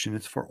one nation;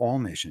 it's for all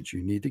nations.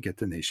 You need to get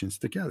the nations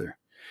together."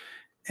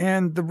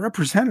 And the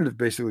representative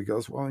basically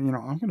goes, "Well, I'm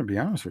going to be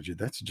honest with you.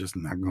 That's just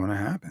not going to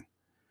happen.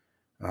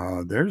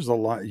 There's a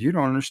lot. You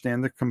don't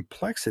understand the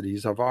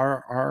complexities of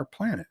our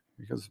planet.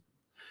 because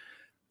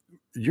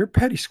your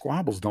petty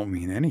squabbles don't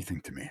mean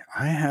anything to me.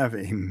 I have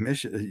a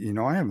mission,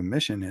 I have a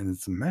mission, and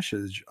it's a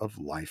message of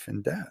life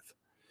and death.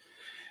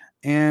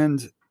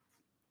 And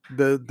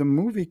the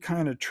movie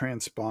kind of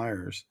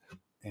transpires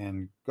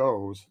and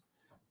goes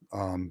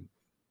um,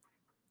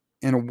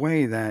 in a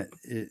way that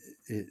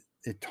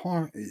it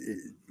talk it,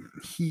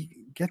 he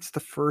gets the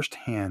first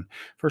hand.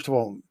 First of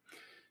all,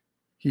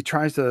 he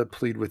tries to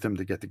plead with them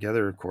to get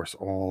together. Of course,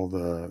 all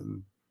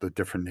the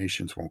different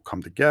nations won't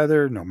come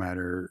together, no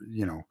matter,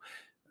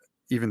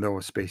 even though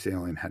a space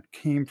alien had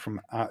came from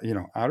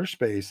outer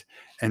space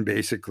and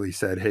basically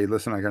said, "Hey,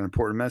 listen, I got an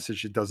important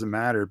message. It doesn't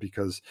matter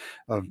because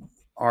of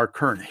our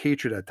current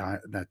hatred at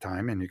that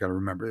time." And you got to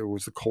remember, it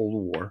was the Cold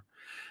War,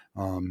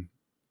 um,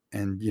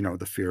 and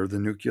the fear of the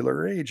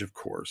nuclear age, of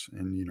course.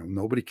 And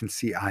nobody can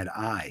see eye to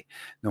eye,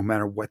 no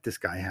matter what this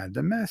guy had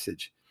the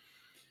message.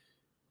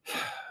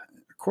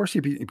 Of course,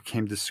 he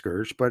became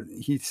discouraged, but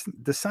he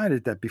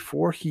decided that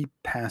before he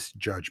passed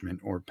judgment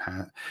or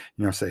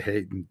say,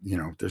 "Hey,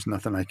 there's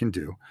nothing I can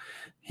do,"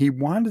 he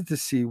wanted to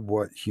see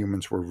what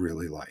humans were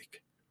really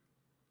like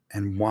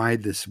and why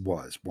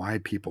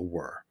people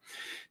were.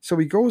 So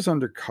he goes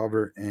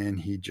undercover and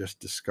he just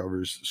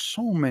discovers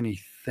so many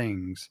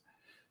things.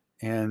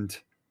 And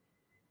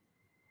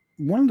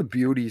one of the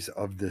beauties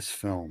of this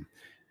film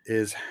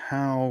is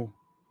how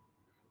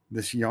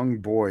this young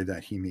boy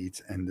that he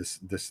meets and this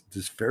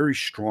very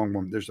strong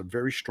woman. There's a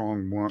very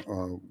strong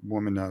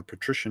woman,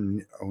 Patricia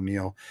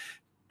O'Neill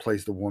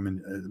plays the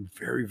woman, a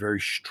very very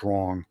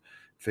strong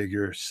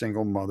figure,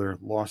 single mother,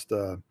 lost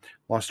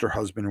her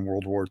husband in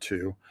World War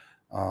II.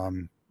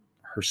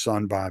 Her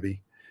son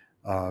Bobby,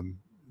 um,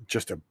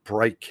 just a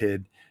bright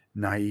kid,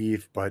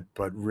 naive but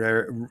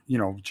rare,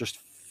 just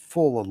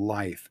full of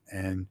life.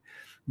 And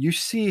you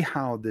see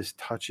how this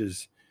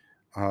touches,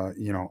 our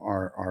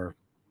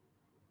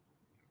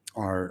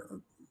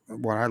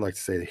what I like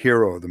to say, the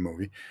hero of the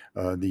movie,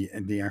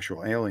 the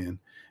actual alien,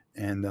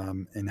 and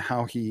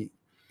how he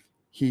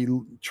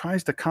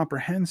tries to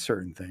comprehend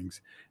certain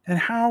things, and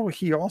how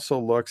he also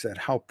looks at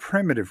how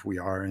primitive we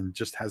are and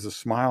just has a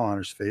smile on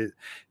his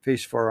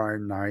face for our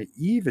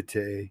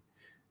naivete,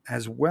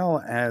 as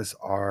well as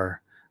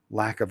our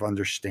lack of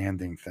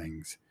understanding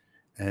things.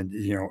 And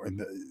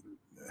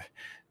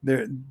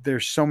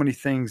there's so many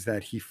things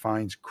that he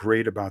finds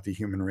great about the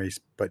human race,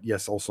 but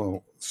yes,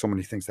 also so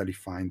many things that he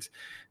finds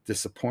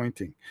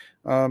disappointing.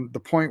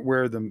 The point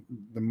where the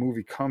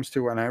movie comes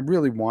to, and I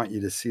really want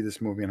you to see this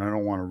movie, and I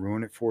don't want to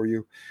ruin it for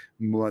you,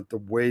 but the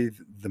way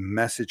the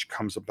message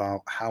comes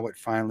about, how it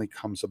finally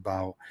comes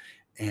about,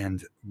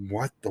 and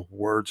what the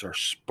words are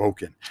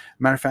spoken.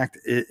 Matter of fact,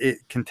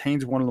 it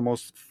contains one of the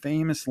most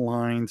famous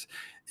lines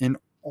in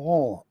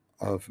all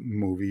of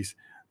movies,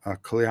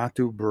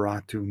 Kaliatu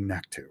Baratu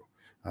Nektu.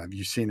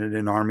 You've seen it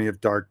in Army of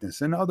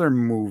Darkness and other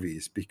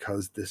movies,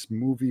 because this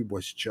movie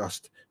was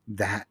just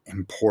that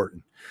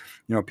important.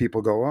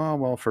 People go, "Oh,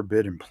 well,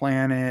 Forbidden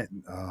Planet,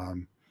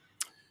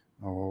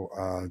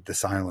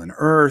 This Island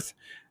Earth."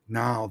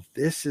 Now,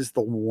 this is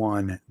the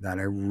one that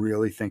I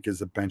really think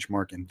is a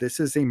benchmark, and this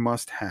is a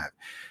must have.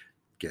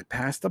 Get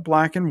past the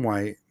black and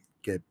white,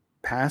 get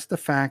past the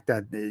fact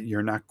that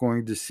you're not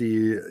going to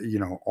see,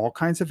 all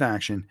kinds of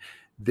action.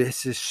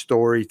 This is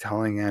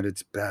storytelling at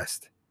its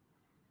best.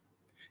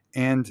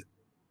 And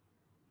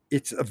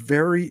it's a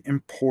very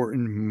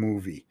important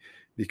movie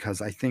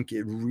because I think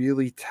it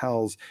really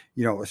tells,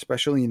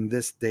 especially in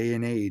this day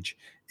and age,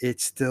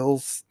 it still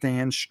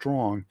stands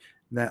strong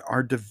that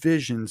our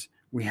divisions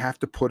we have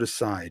to put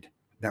aside,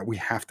 that we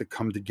have to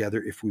come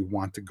together if we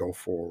want to go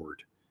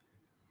forward.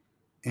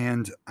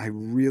 And I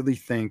really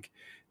think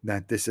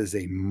that this is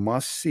a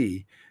must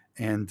see.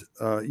 And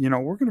we're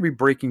going to be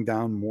breaking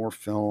down more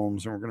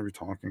films, and we're going to be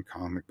talking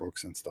comic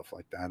books and stuff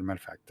like that. As a matter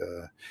of fact,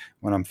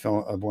 when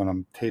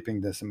I'm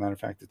taping this, as a matter of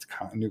fact, it's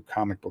new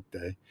comic book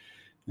day,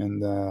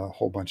 and a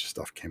whole bunch of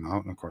stuff came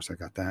out, and of course I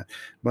got that.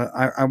 But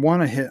I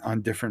want to hit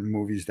on different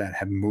movies that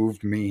have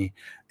moved me,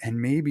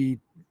 and maybe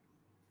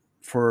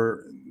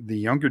for the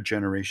younger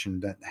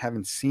generation that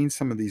haven't seen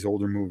some of these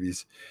older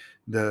movies,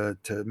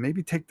 to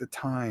maybe take the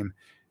time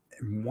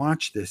and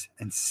watch this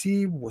and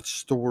see what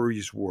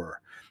stories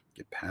were.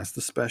 Get past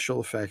the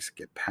special effects,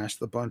 get past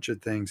the bunch of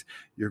things.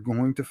 You're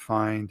going to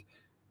find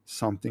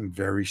something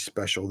very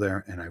special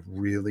there. And I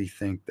really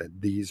think that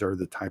these are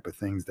the type of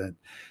things that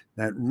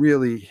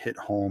really hit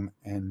home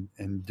and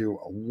do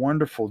a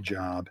wonderful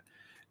job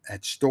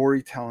at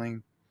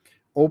storytelling,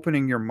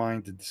 opening your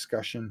mind to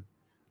discussion.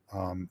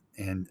 And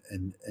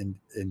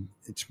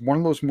it's one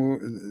of those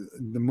the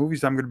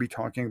movies I'm going to be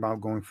talking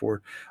about going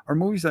forward are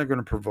movies that are going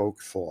to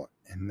provoke thought,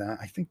 and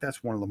I think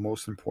that's one of the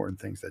most important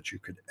things that you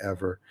could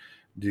ever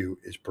do,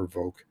 is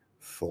provoke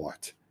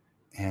thought,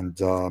 and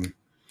of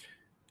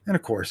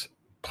course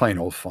plain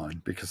old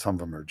fun, because some of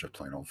them are just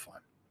plain old fun.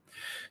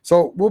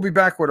 So we'll be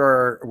back with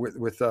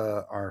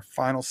our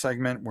final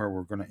segment, where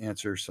we're going to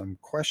answer some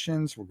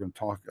questions. We're going to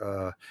talk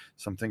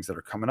some things that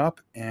are coming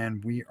up,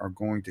 and we are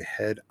going to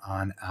head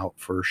on out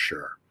for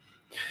sure.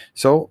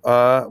 So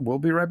we'll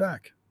be right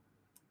back.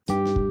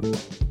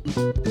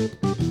 Hey,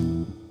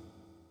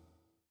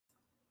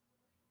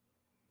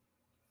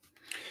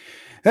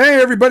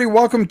 everybody,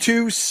 welcome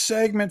to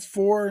segment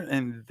 4.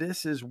 And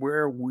this is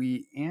where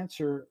we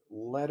answer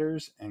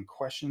letters and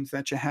questions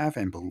that you have.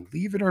 And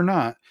believe it or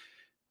not,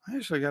 I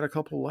actually got a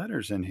couple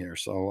letters in here.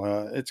 So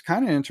it's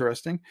kind of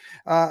interesting.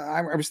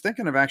 I was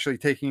thinking of actually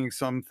taking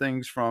some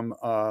things from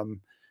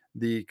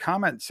the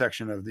comment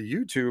section of the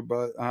YouTube,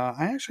 but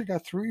I actually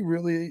got three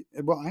really,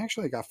 well, I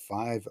actually got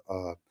five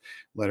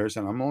letters,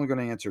 and I'm only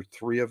going to answer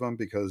three of them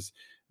because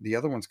the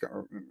other ones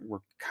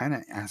were kind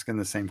of asking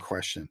the same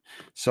question.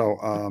 So,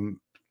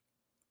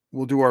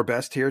 we'll do our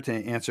best here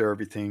to answer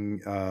everything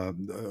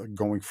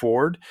going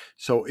forward.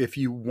 So if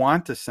you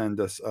want to send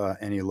us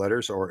any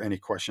letters or any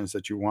questions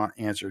that you want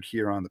answered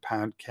here on the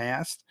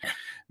podcast,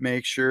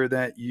 make sure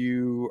that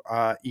you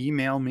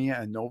email me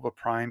at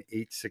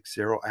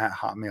novaprime860 at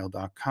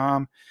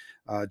hotmail.com.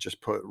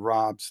 Just put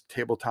Rob's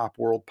Tabletop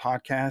World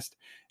Podcast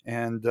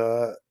and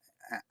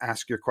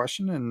ask your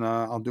question, and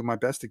I'll do my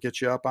best to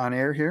get you up on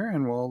air here,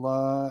 and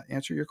we'll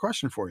answer your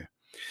question for you.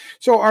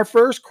 So, our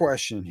first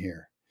question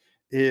here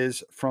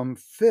is from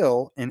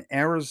Phil in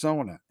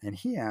Arizona. And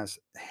he asks,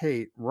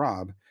 "Hey,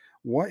 Rob,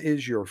 what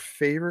is your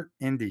favorite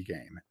indie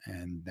game?"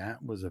 And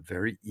that was a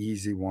very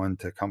easy one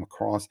to come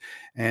across.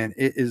 And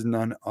it is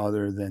none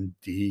other than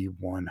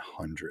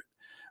D100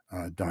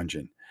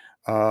 Dungeon.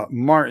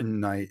 Martin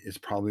Knight is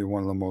probably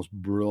one of the most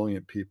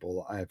brilliant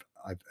people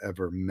I've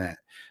ever met.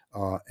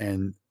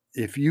 And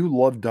if you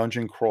love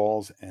dungeon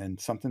crawls and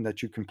something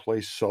that you can play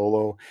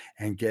solo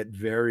and get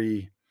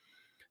very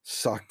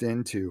sucked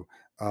into.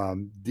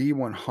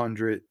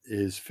 D100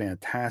 is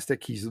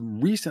fantastic. He's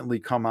recently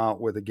come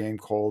out with a game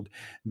called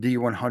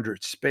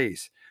D100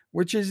 Space,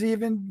 which is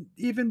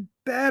even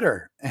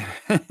better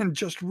and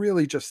just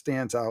really just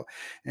stands out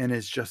and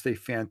is just a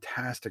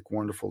fantastic,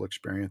 wonderful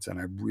experience. And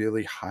I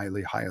really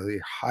highly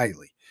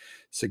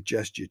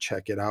suggest you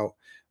check it out.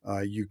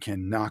 You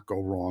cannot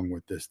go wrong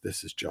with this.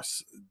 This is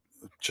just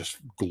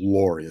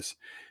glorious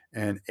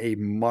and a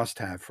must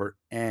have for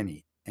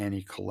any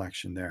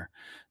collection there.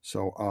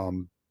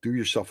 So do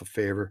yourself a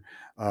favor,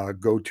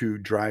 go to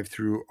Drive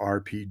Through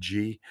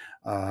RPG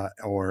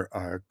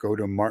or go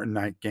to Martin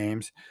Knight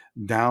Games,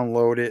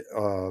 download it.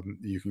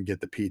 You can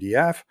get the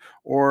PDF,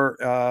 or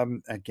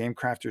at Game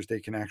Crafters they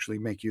can actually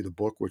make you the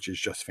book, which is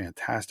just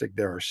fantastic.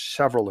 There are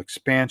several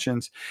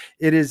expansions.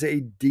 It is a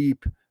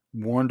deep,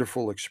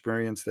 wonderful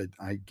experience that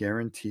I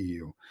guarantee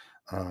you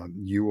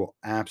you will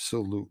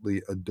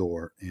absolutely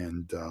adore,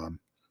 and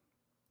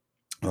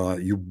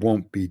you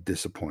won't be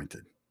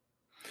disappointed.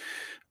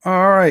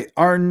 All right.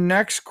 Our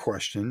next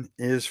question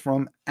is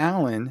from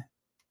Alan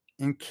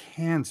in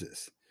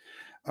Kansas.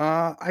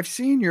 I've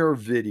seen your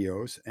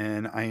videos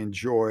and I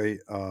enjoy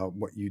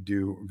what you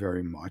do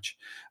very much.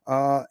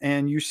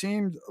 And you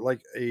seemed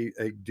like a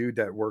dude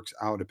that works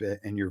out a bit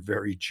and you're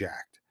very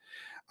jacked.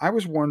 I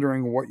was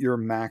wondering what your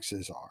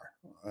maxes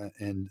are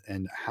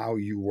and how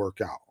you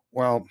work out.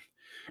 Well,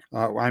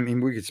 I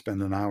mean, we could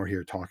spend an hour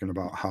here talking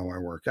about how I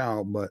work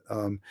out, but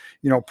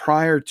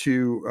prior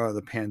to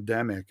the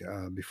pandemic,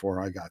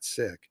 before I got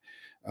sick,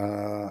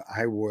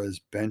 I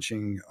was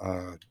benching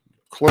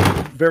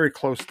very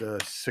close to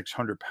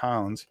 600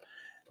 pounds,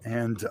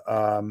 and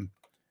on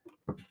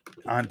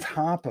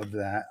top of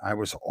that, I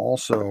was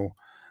also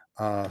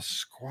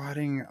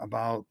squatting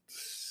about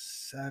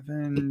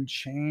seven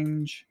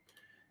change,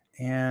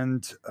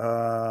 and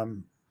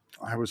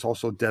I was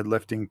also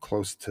deadlifting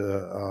close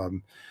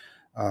to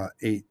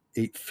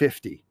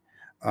 850.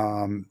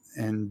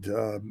 And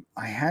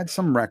I had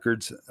some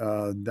records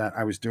that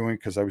I was doing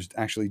because I was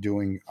actually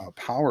doing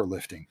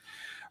powerlifting.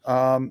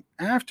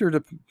 After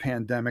the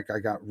pandemic, I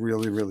got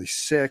really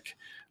sick,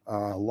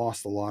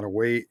 lost a lot of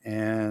weight,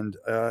 and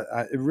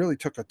it really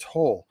took a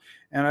toll.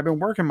 And I've been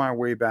working my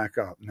way back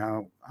up.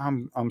 Now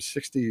I'm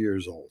 60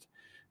 years old.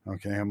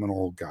 Okay, I'm an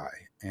old guy,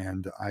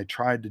 and I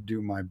tried to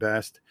do my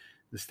best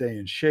to stay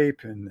in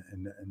shape, and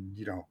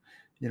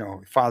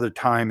Father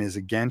Time is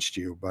against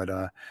you. But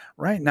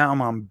right now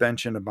I'm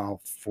benching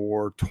about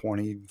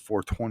 420,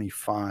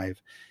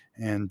 425,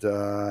 and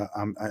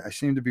I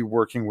seem to be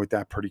working with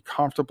that pretty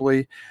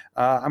comfortably.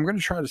 I'm going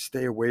to try to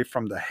stay away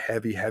from the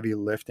heavy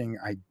lifting.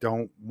 I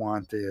don't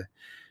want to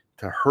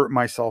hurt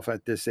myself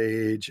at this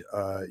age.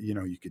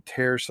 You could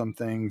tear some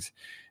things,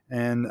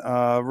 and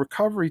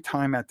recovery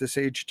time at this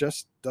age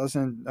just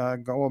doesn't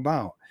go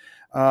about.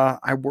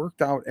 I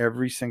worked out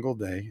every single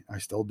day. I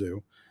still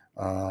do.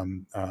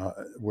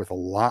 With a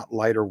lot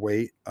lighter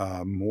weight,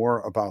 more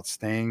about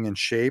staying in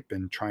shape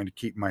and trying to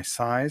keep my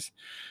size.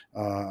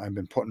 I've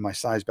been putting my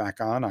size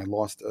back on. I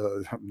lost,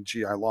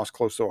 I lost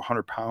close to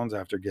 100 pounds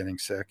after getting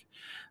sick.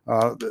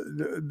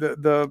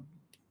 The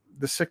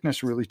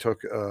sickness really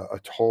took a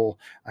toll.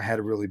 I had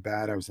it really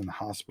bad. I was in the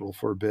hospital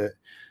for a bit.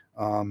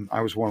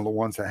 I was one of the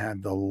ones that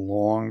had the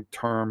long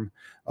term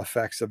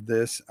effects of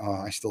this.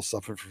 I still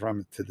suffer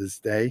from it to this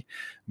day,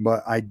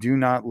 but I do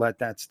not let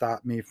that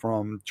stop me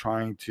from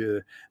trying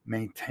to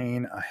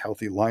maintain a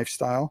healthy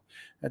lifestyle.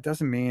 That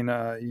doesn't mean,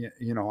 I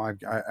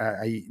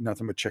eat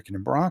nothing but chicken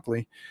and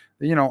broccoli.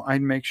 I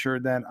make sure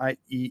that I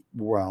eat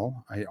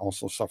well. I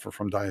also suffer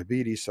from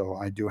diabetes, so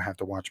I do have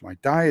to watch my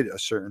diet a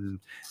certain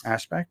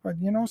aspect. But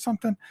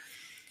something,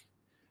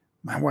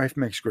 my wife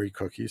makes great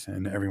cookies,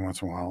 and every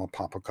once in a while, I'll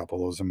pop a couple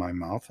of those in my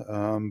mouth,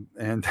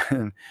 and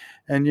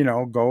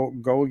and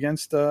go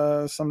against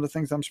some of the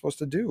things I'm supposed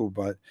to do.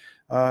 But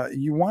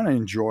you want to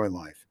enjoy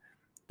life.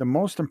 The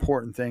most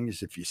important thing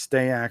is if you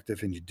stay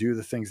active and you do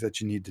the things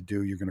that you need to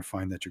do, you're going to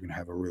find that you're going to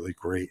have a really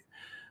great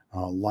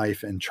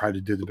life and try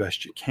to do the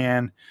best you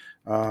can.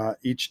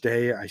 Each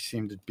day, I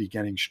seem to be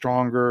getting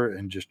stronger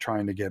and just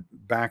trying to get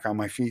back on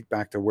my feet,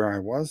 back to where I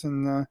was.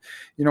 And,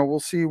 we'll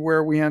see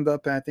where we end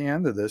up at the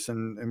end of this,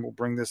 and we'll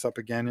bring this up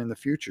again in the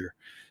future.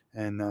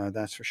 And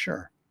that's for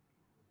sure.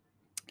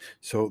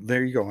 So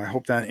there you go. I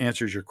hope that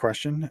answers your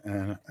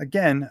question.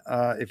 Again,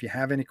 if you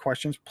have any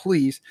questions,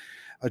 please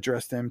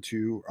address them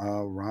to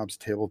Rob's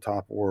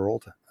Tabletop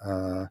World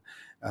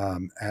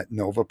at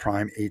Nova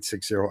Prime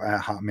 860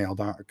 at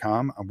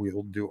hotmail.com.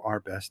 We'll do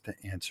our best to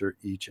answer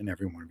each and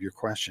every one of your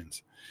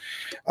questions.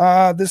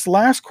 This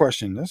last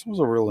question, this was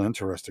a real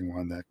interesting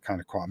one that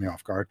kind of caught me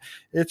off guard.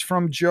 It's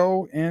from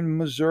Joe in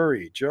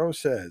Missouri. Joe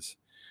says,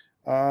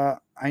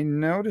 I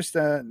noticed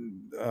that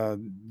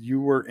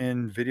you were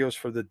in videos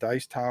for the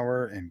Dice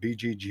Tower and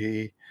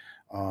BGG.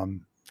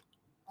 Um,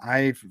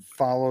 I've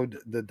followed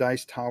the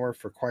Dice Tower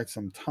for quite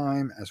some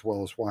time, as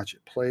well as Watch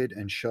It Played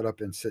and Shut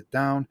Up and Sit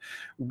Down.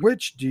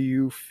 Which do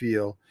you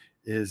feel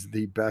is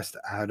the best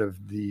out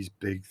of these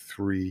big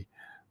three?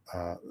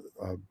 Uh,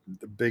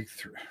 the big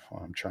three. Oh,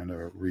 I'm trying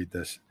to read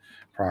this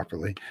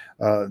properly.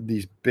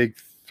 These big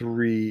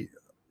three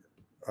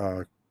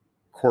uh,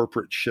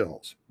 corporate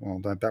shills. Well,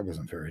 that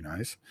wasn't very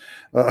nice.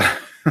 Uh,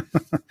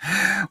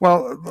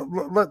 well,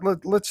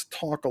 let's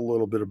talk a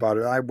little bit about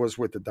it. I was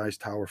with the Dice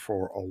Tower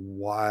for a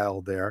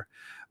while there.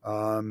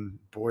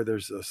 Boy,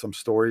 there's some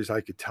stories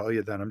I could tell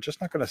you that I'm just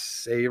not going to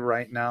say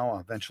right now.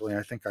 Eventually,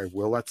 I think I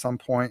will at some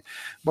point,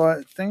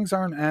 but things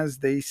aren't as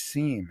they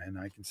seem. And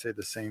I can say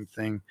the same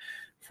thing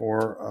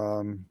for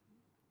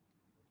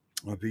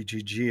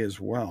BGG as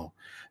well.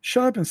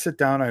 Shut Up and Sit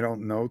Down, I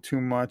don't know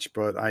too much,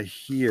 but I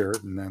hear,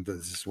 and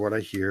this is what I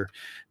hear,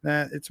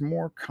 that it's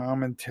more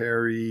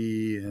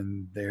commentary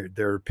and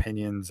their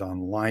opinions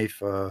on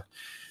life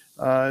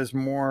is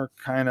more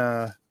kind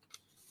of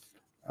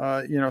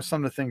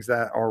some of the things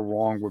that are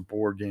wrong with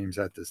board games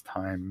at this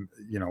time,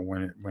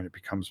 when it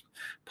becomes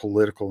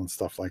political and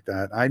stuff like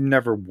that. I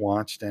never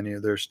watched any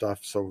of their stuff,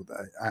 so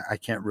I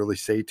can't really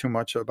say too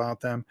much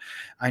about them.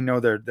 I know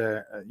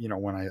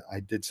when I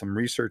did some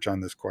research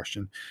on this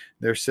question,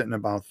 they're sitting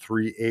about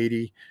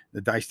 380.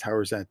 The Dice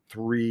Tower's at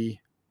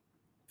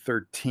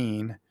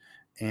 313,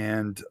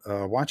 and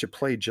Watch It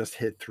Play just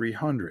hit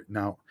 300.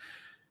 Now,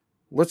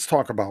 let's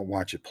talk about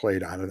Watch It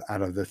Played out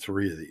of the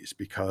three of these,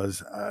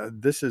 because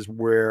this is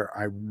where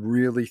I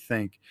really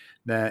think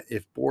that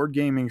if board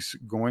gaming's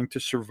going to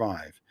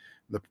survive,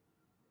 the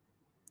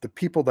the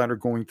people that are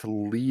going to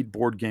lead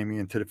board gaming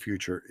into the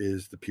future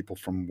is the people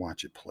from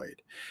Watch It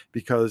Played,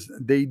 because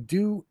they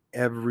do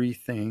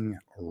everything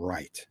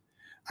right.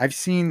 I've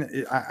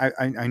seen.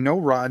 I know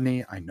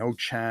Rodney. I know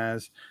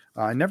Chaz.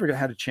 I never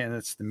had a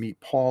chance to meet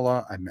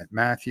Paula. I met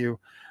Matthew.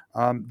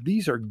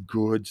 These are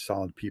good,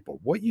 solid people.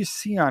 What you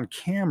see on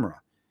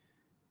camera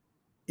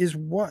is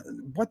what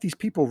these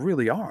people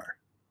really are.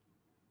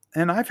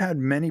 And I've had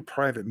many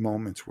private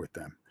moments with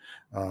them.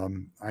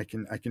 I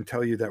can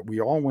tell you that we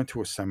all went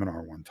to a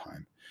seminar one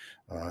time.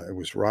 It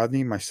was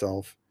Rodney,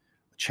 myself,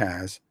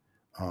 Chaz,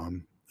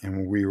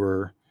 and we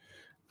were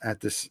at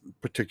this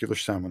particular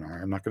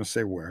seminar. I'm not going to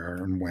say where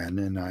and when,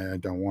 and I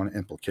don't want to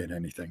implicate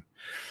anything.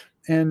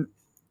 And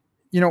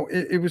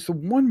it was the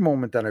one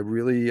moment that I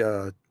really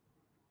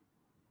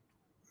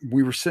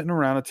we were sitting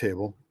around a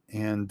table,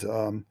 and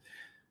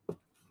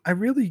I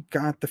really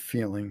got the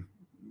feeling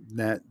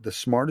that the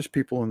smartest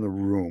people in the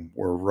room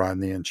were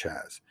Rodney and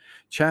Chaz.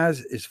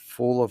 Chaz is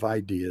full of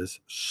ideas,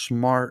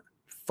 smart,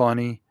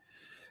 funny,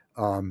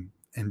 and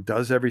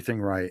does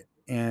everything right.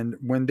 And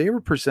when they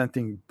were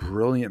presenting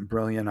brilliant,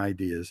 brilliant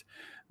ideas,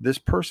 this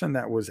person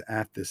that was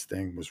at this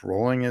thing was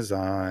rolling his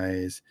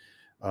eyes.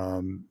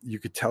 You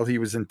could tell he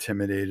was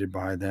intimidated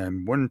by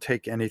them, wouldn't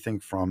take anything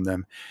from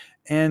them.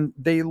 And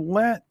they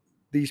let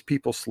these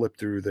people slip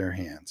through their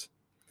hands.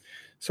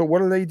 So what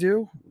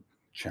do?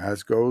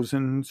 Chaz goes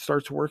and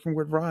starts working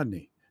with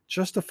Rodney,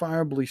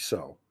 justifiably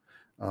so,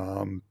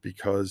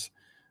 because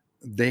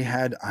they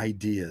had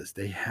ideas,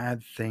 they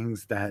had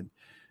things that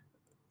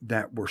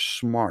were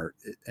smart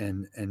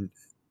and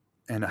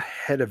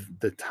ahead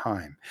of the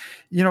time.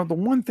 The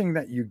one thing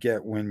that you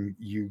get when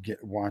you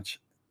watch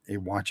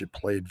it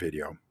played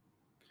video,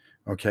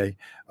 okay,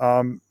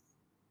 um,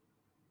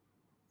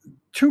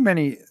 too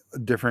many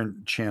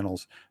different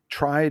channels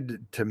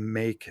tried to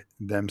make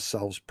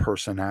themselves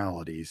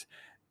personalities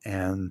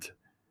and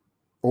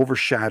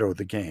overshadow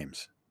the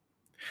games.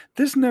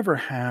 This never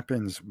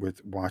happens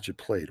with Watch It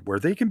Played, where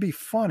they can be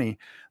funny,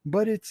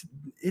 but it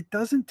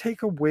doesn't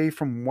take away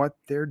from what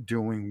they're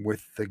doing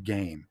with the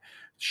game,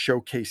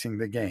 showcasing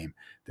the game.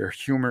 Their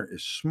humor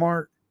is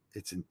smart,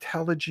 it's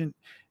intelligent,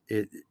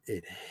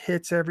 it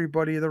hits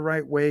everybody the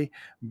right way,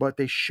 but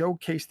they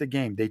showcase the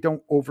game. They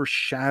don't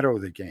overshadow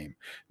the game.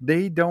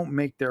 They don't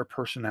make their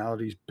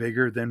personalities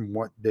bigger than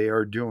what they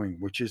are doing,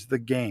 which is the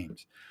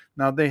games.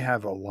 Now they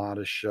have a lot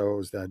of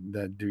shows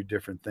that do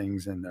different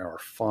things and are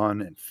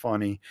fun and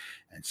funny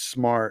and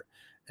smart.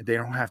 And they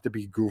don't have to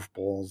be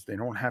goofballs. They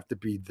don't have to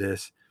be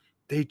this.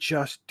 They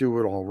just do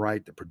it all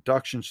right. The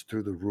production's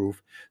through the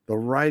roof. The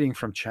writing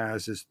from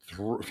Chaz is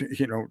through,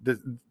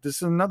 this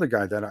is another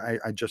guy that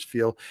I just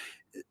feel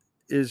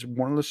is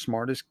one of the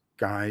smartest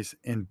guys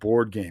in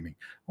board gaming,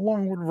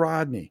 along with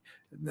Rodney.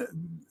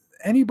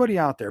 Anybody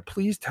out there,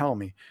 please tell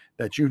me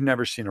that you've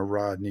never seen a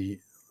Rodney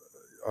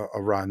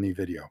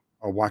video,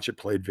 a Watch It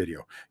Played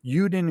video.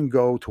 You didn't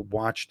go to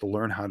watch to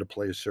learn how to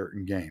play a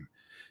certain game,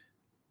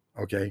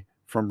 okay,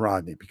 from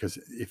Rodney, because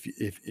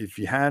if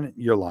you hadn't,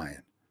 you're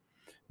lying.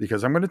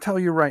 Because I'm going to tell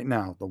you right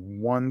now, the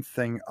one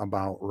thing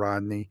about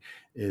Rodney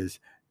is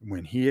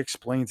when he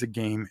explains a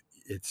game,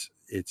 it's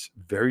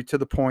very to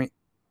the point.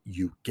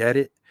 You get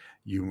it,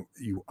 you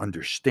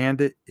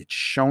understand it. It's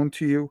shown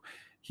to you.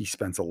 He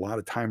spends a lot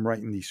of time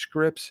writing these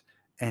scripts,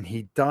 and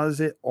he does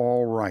it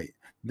all right.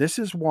 This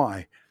is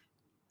why,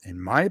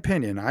 in my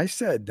opinion, I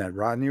said that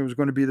Rodney was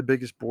going to be the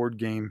biggest board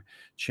game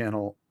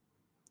channel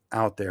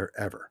out there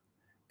ever.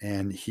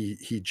 And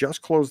he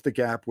just closed the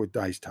gap with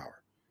Dice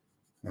Tower,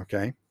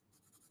 okay?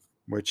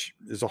 Which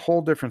is a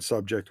whole different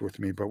subject with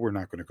me, but we're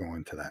not going to go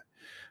into that.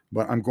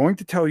 But I'm going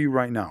to tell you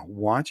right now,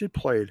 Watch It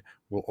Played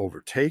will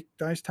overtake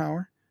Dice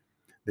Tower.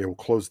 They will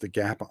close the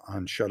gap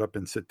on Shut Up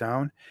and Sit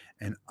Down.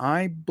 And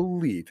I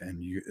believe,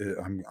 and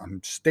I'm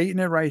stating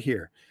it right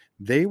here,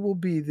 they will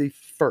be the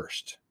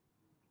first.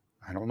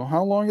 I don't know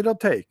how long it'll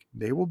take.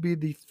 They will be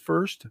the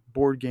first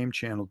board game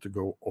channel to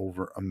go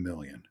over 1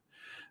 million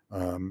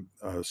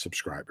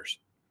subscribers.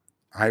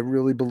 I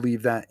really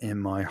believe that in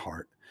my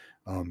heart.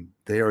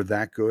 They are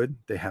that good.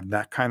 They have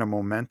that kind of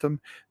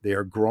momentum. They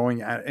are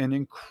growing at an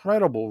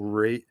incredible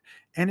rate,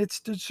 and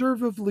it's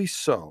deservedly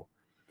so.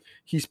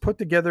 He's put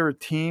together a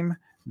team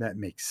that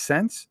makes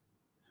sense.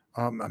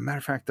 A matter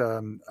of fact,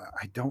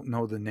 I don't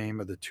know the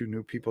name of the two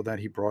new people that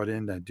he brought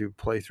in that do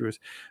playthroughs,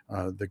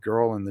 the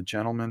girl and the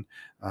gentleman.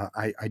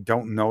 I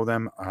don't know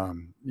them.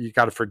 You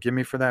got to forgive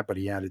me for that, but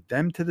he added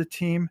them to the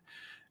team,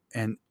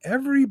 and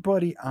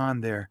everybody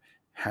on there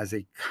has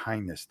a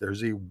kindness.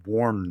 There's a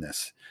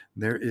warmness.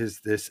 There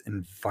is this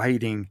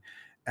inviting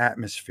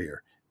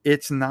atmosphere.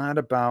 It's not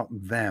about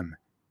them,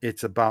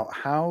 it's about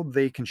how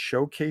they can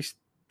showcase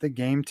the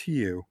game to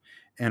you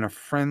in a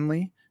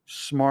friendly,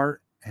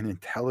 smart, and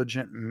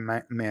intelligent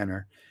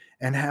manner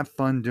and have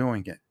fun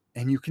doing it.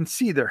 And you can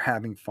see they're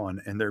having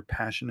fun and their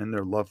passion and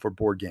their love for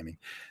board gaming.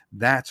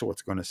 That's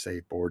what's going to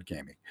save board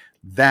gaming.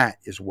 That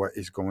is what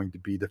is going to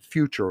be the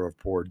future of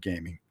board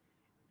gaming.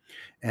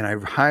 And I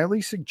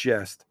highly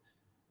suggest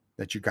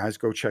that you guys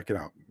go check it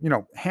out.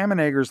 Ham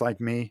and eggers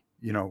like me,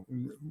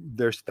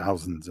 there's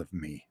thousands of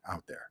me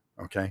out there.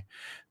 Okay.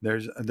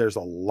 There's a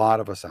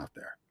lot of us out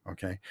there.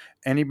 Okay.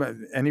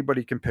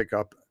 Anybody can pick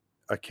up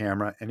a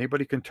camera,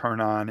 anybody can turn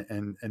on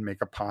and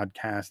make a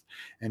podcast,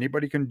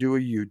 anybody can do a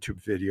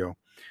YouTube video,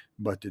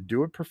 but to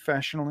do it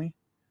professionally,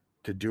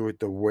 to do it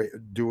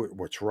do it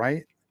what's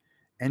right,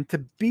 and to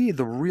be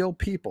the real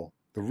people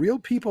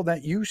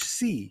that you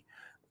see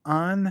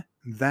on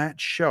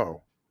that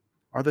show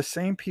are the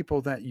same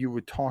people that you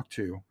would talk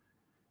to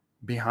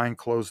behind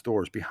closed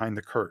doors, behind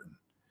the curtain.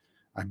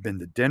 I've been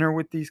to dinner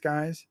with these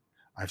guys.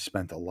 I've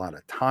spent a lot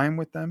of time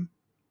with them.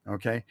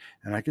 Okay.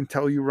 And I can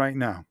tell you right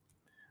now,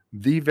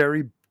 the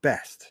very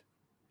best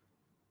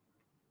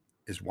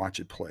is Watch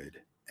It Played.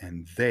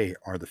 And they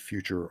are the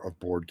future of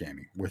board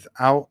gaming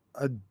without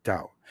a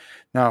doubt.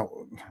 Now,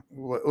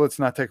 let's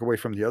not take away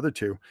from the other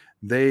two.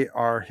 They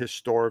are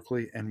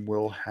historically and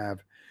will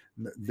have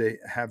they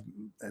have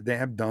they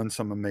have done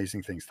some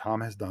amazing things.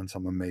 Tom has done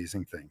some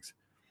amazing things.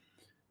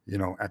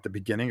 At the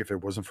beginning, if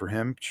it wasn't for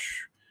him,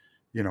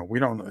 we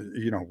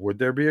don't, would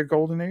there be a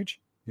golden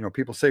age?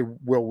 People say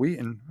Will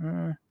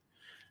Wheaton,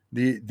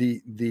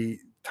 the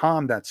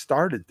Tom that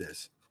started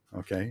this,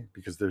 okay,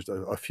 because there's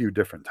a few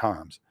different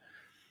Toms,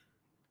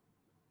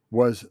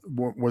 was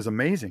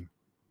amazing.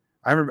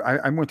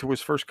 I went to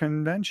his first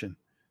convention.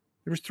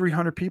 There was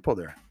 300 people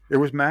there. It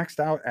was maxed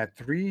out at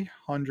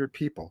 300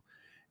 people,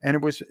 and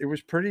it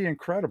was pretty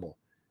incredible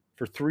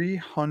for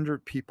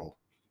 300 people.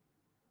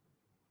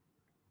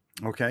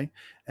 Okay,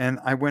 and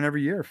I went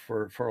every year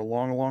for a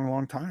long, long,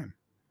 long time,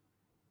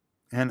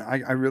 and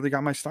I really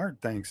got my start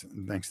thanks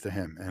to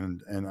him,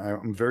 and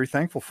I'm very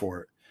thankful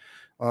for it.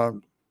 Uh,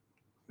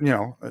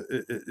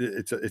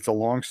 it's a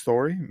long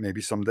story.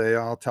 Maybe someday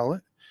I'll tell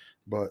it,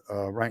 but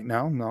right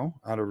now, no.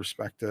 Out of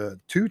respect to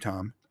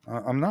Tom,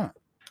 I'm not,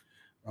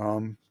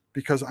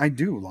 because I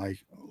do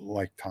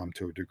like Tom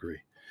to a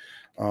degree.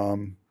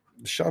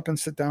 shut up and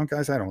sit down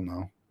guys. I don't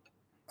know,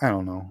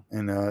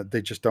 and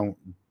they just don't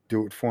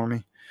do it for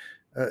me.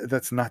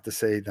 That's not to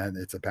say that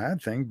it's a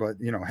bad thing, but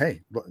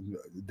hey,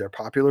 they're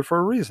popular for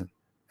a reason,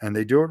 and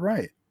they do it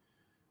right.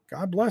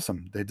 God bless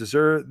them. They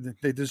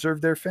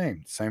deserve their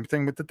fame. Same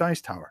thing with the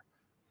Dice Tower.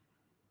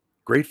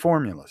 Great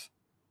formulas.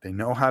 They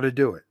know how to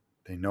do it.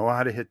 They know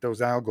how to hit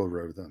those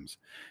algorithms,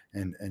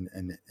 and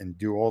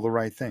do all the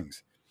right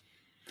things.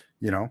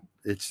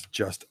 It's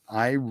just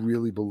I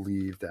really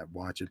believe that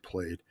Watch It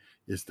Played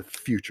is the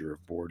future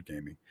of board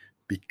gaming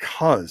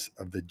because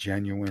of the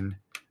genuine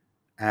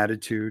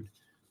attitude,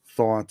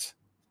 thoughts,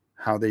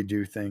 how they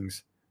do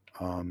things,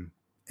 and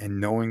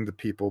knowing the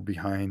people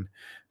behind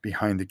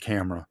the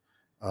camera,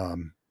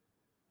 um,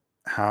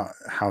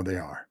 how they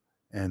are.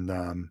 And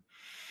I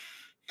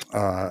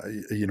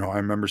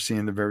remember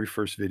seeing the very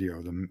first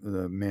video, the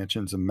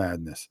Mansions of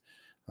Madness,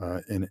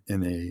 in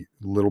a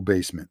little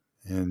basement,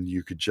 and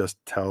you could just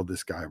tell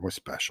this guy was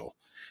special,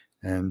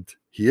 and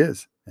he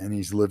is, and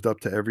he's lived up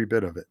to every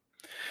bit of it.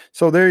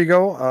 So there you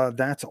go.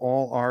 That's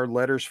all our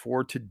letters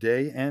for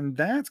today, and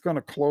that's going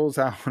to close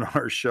out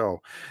our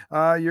show.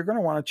 You're going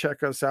to want to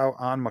check us out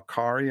on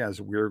Macari, as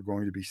we're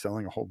going to be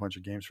selling a whole bunch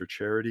of games for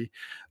charity.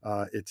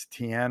 It's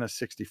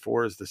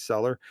Tiana64 is the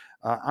seller.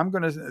 I'm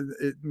going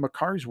to.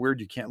 Macari's weird.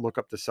 You can't look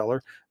up the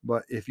seller,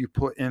 but if you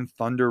put in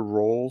Thunder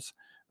Rolls.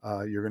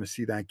 You're going to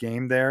see that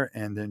game there,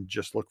 and then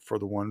just look for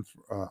the one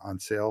on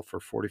sale for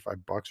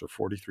 $45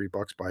 or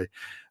 $43 by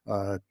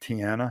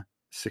Tiana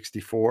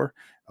 64.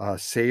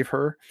 Save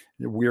her.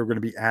 We are going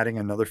to be adding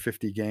another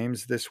 50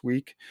 games this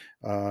week,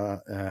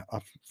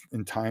 up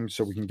in time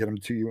so we can get them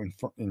to you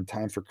in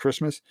time for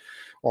Christmas.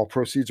 All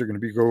proceeds are going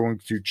to be going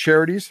to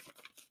charities.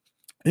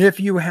 If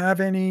you have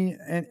anything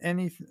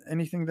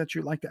that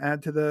you'd like to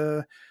add to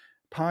the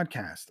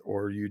podcast,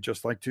 or you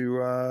just like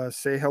to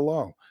say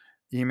hello,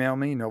 email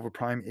me,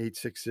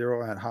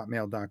 novaprime860 at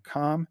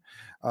hotmail.com.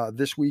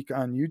 This week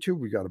on YouTube,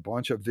 we got a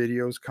bunch of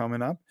videos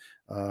coming up.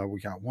 We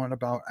got one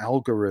about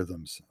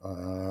algorithms.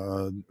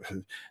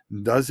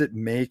 Does it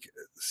make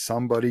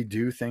somebody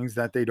do things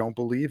that they don't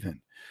believe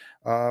in?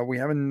 We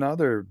have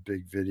another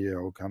big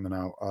video coming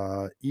out.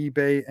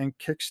 eBay and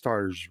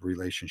Kickstarter's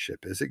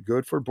relationship. Is it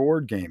good for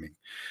board gaming?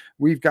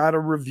 We've got a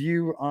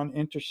review on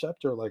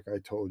Interceptor, like I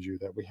told you,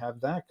 that we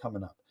have that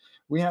coming up.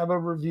 We have a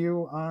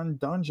review on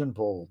Dungeon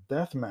Bowl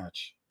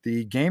Deathmatch,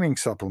 the gaming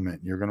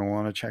supplement. You're going to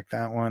want to check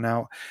that one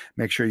out.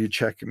 Make sure you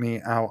check me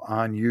out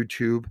on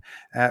YouTube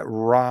at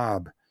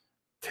Rob's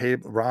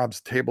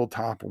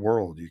Tabletop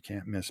World. You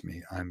can't miss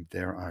me. I'm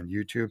there on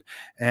YouTube.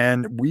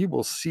 And we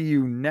will see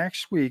you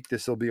next week.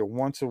 This will be a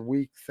once a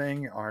week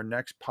thing, our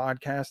next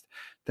podcast.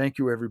 Thank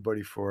you,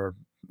 everybody, for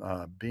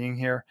being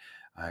here.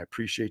 I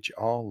appreciate you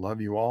all,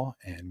 love you all,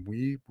 and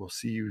we will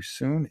see you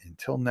soon.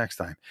 Until next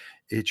time,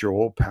 it's your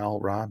old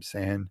pal Rob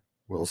saying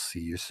we'll see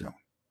you soon.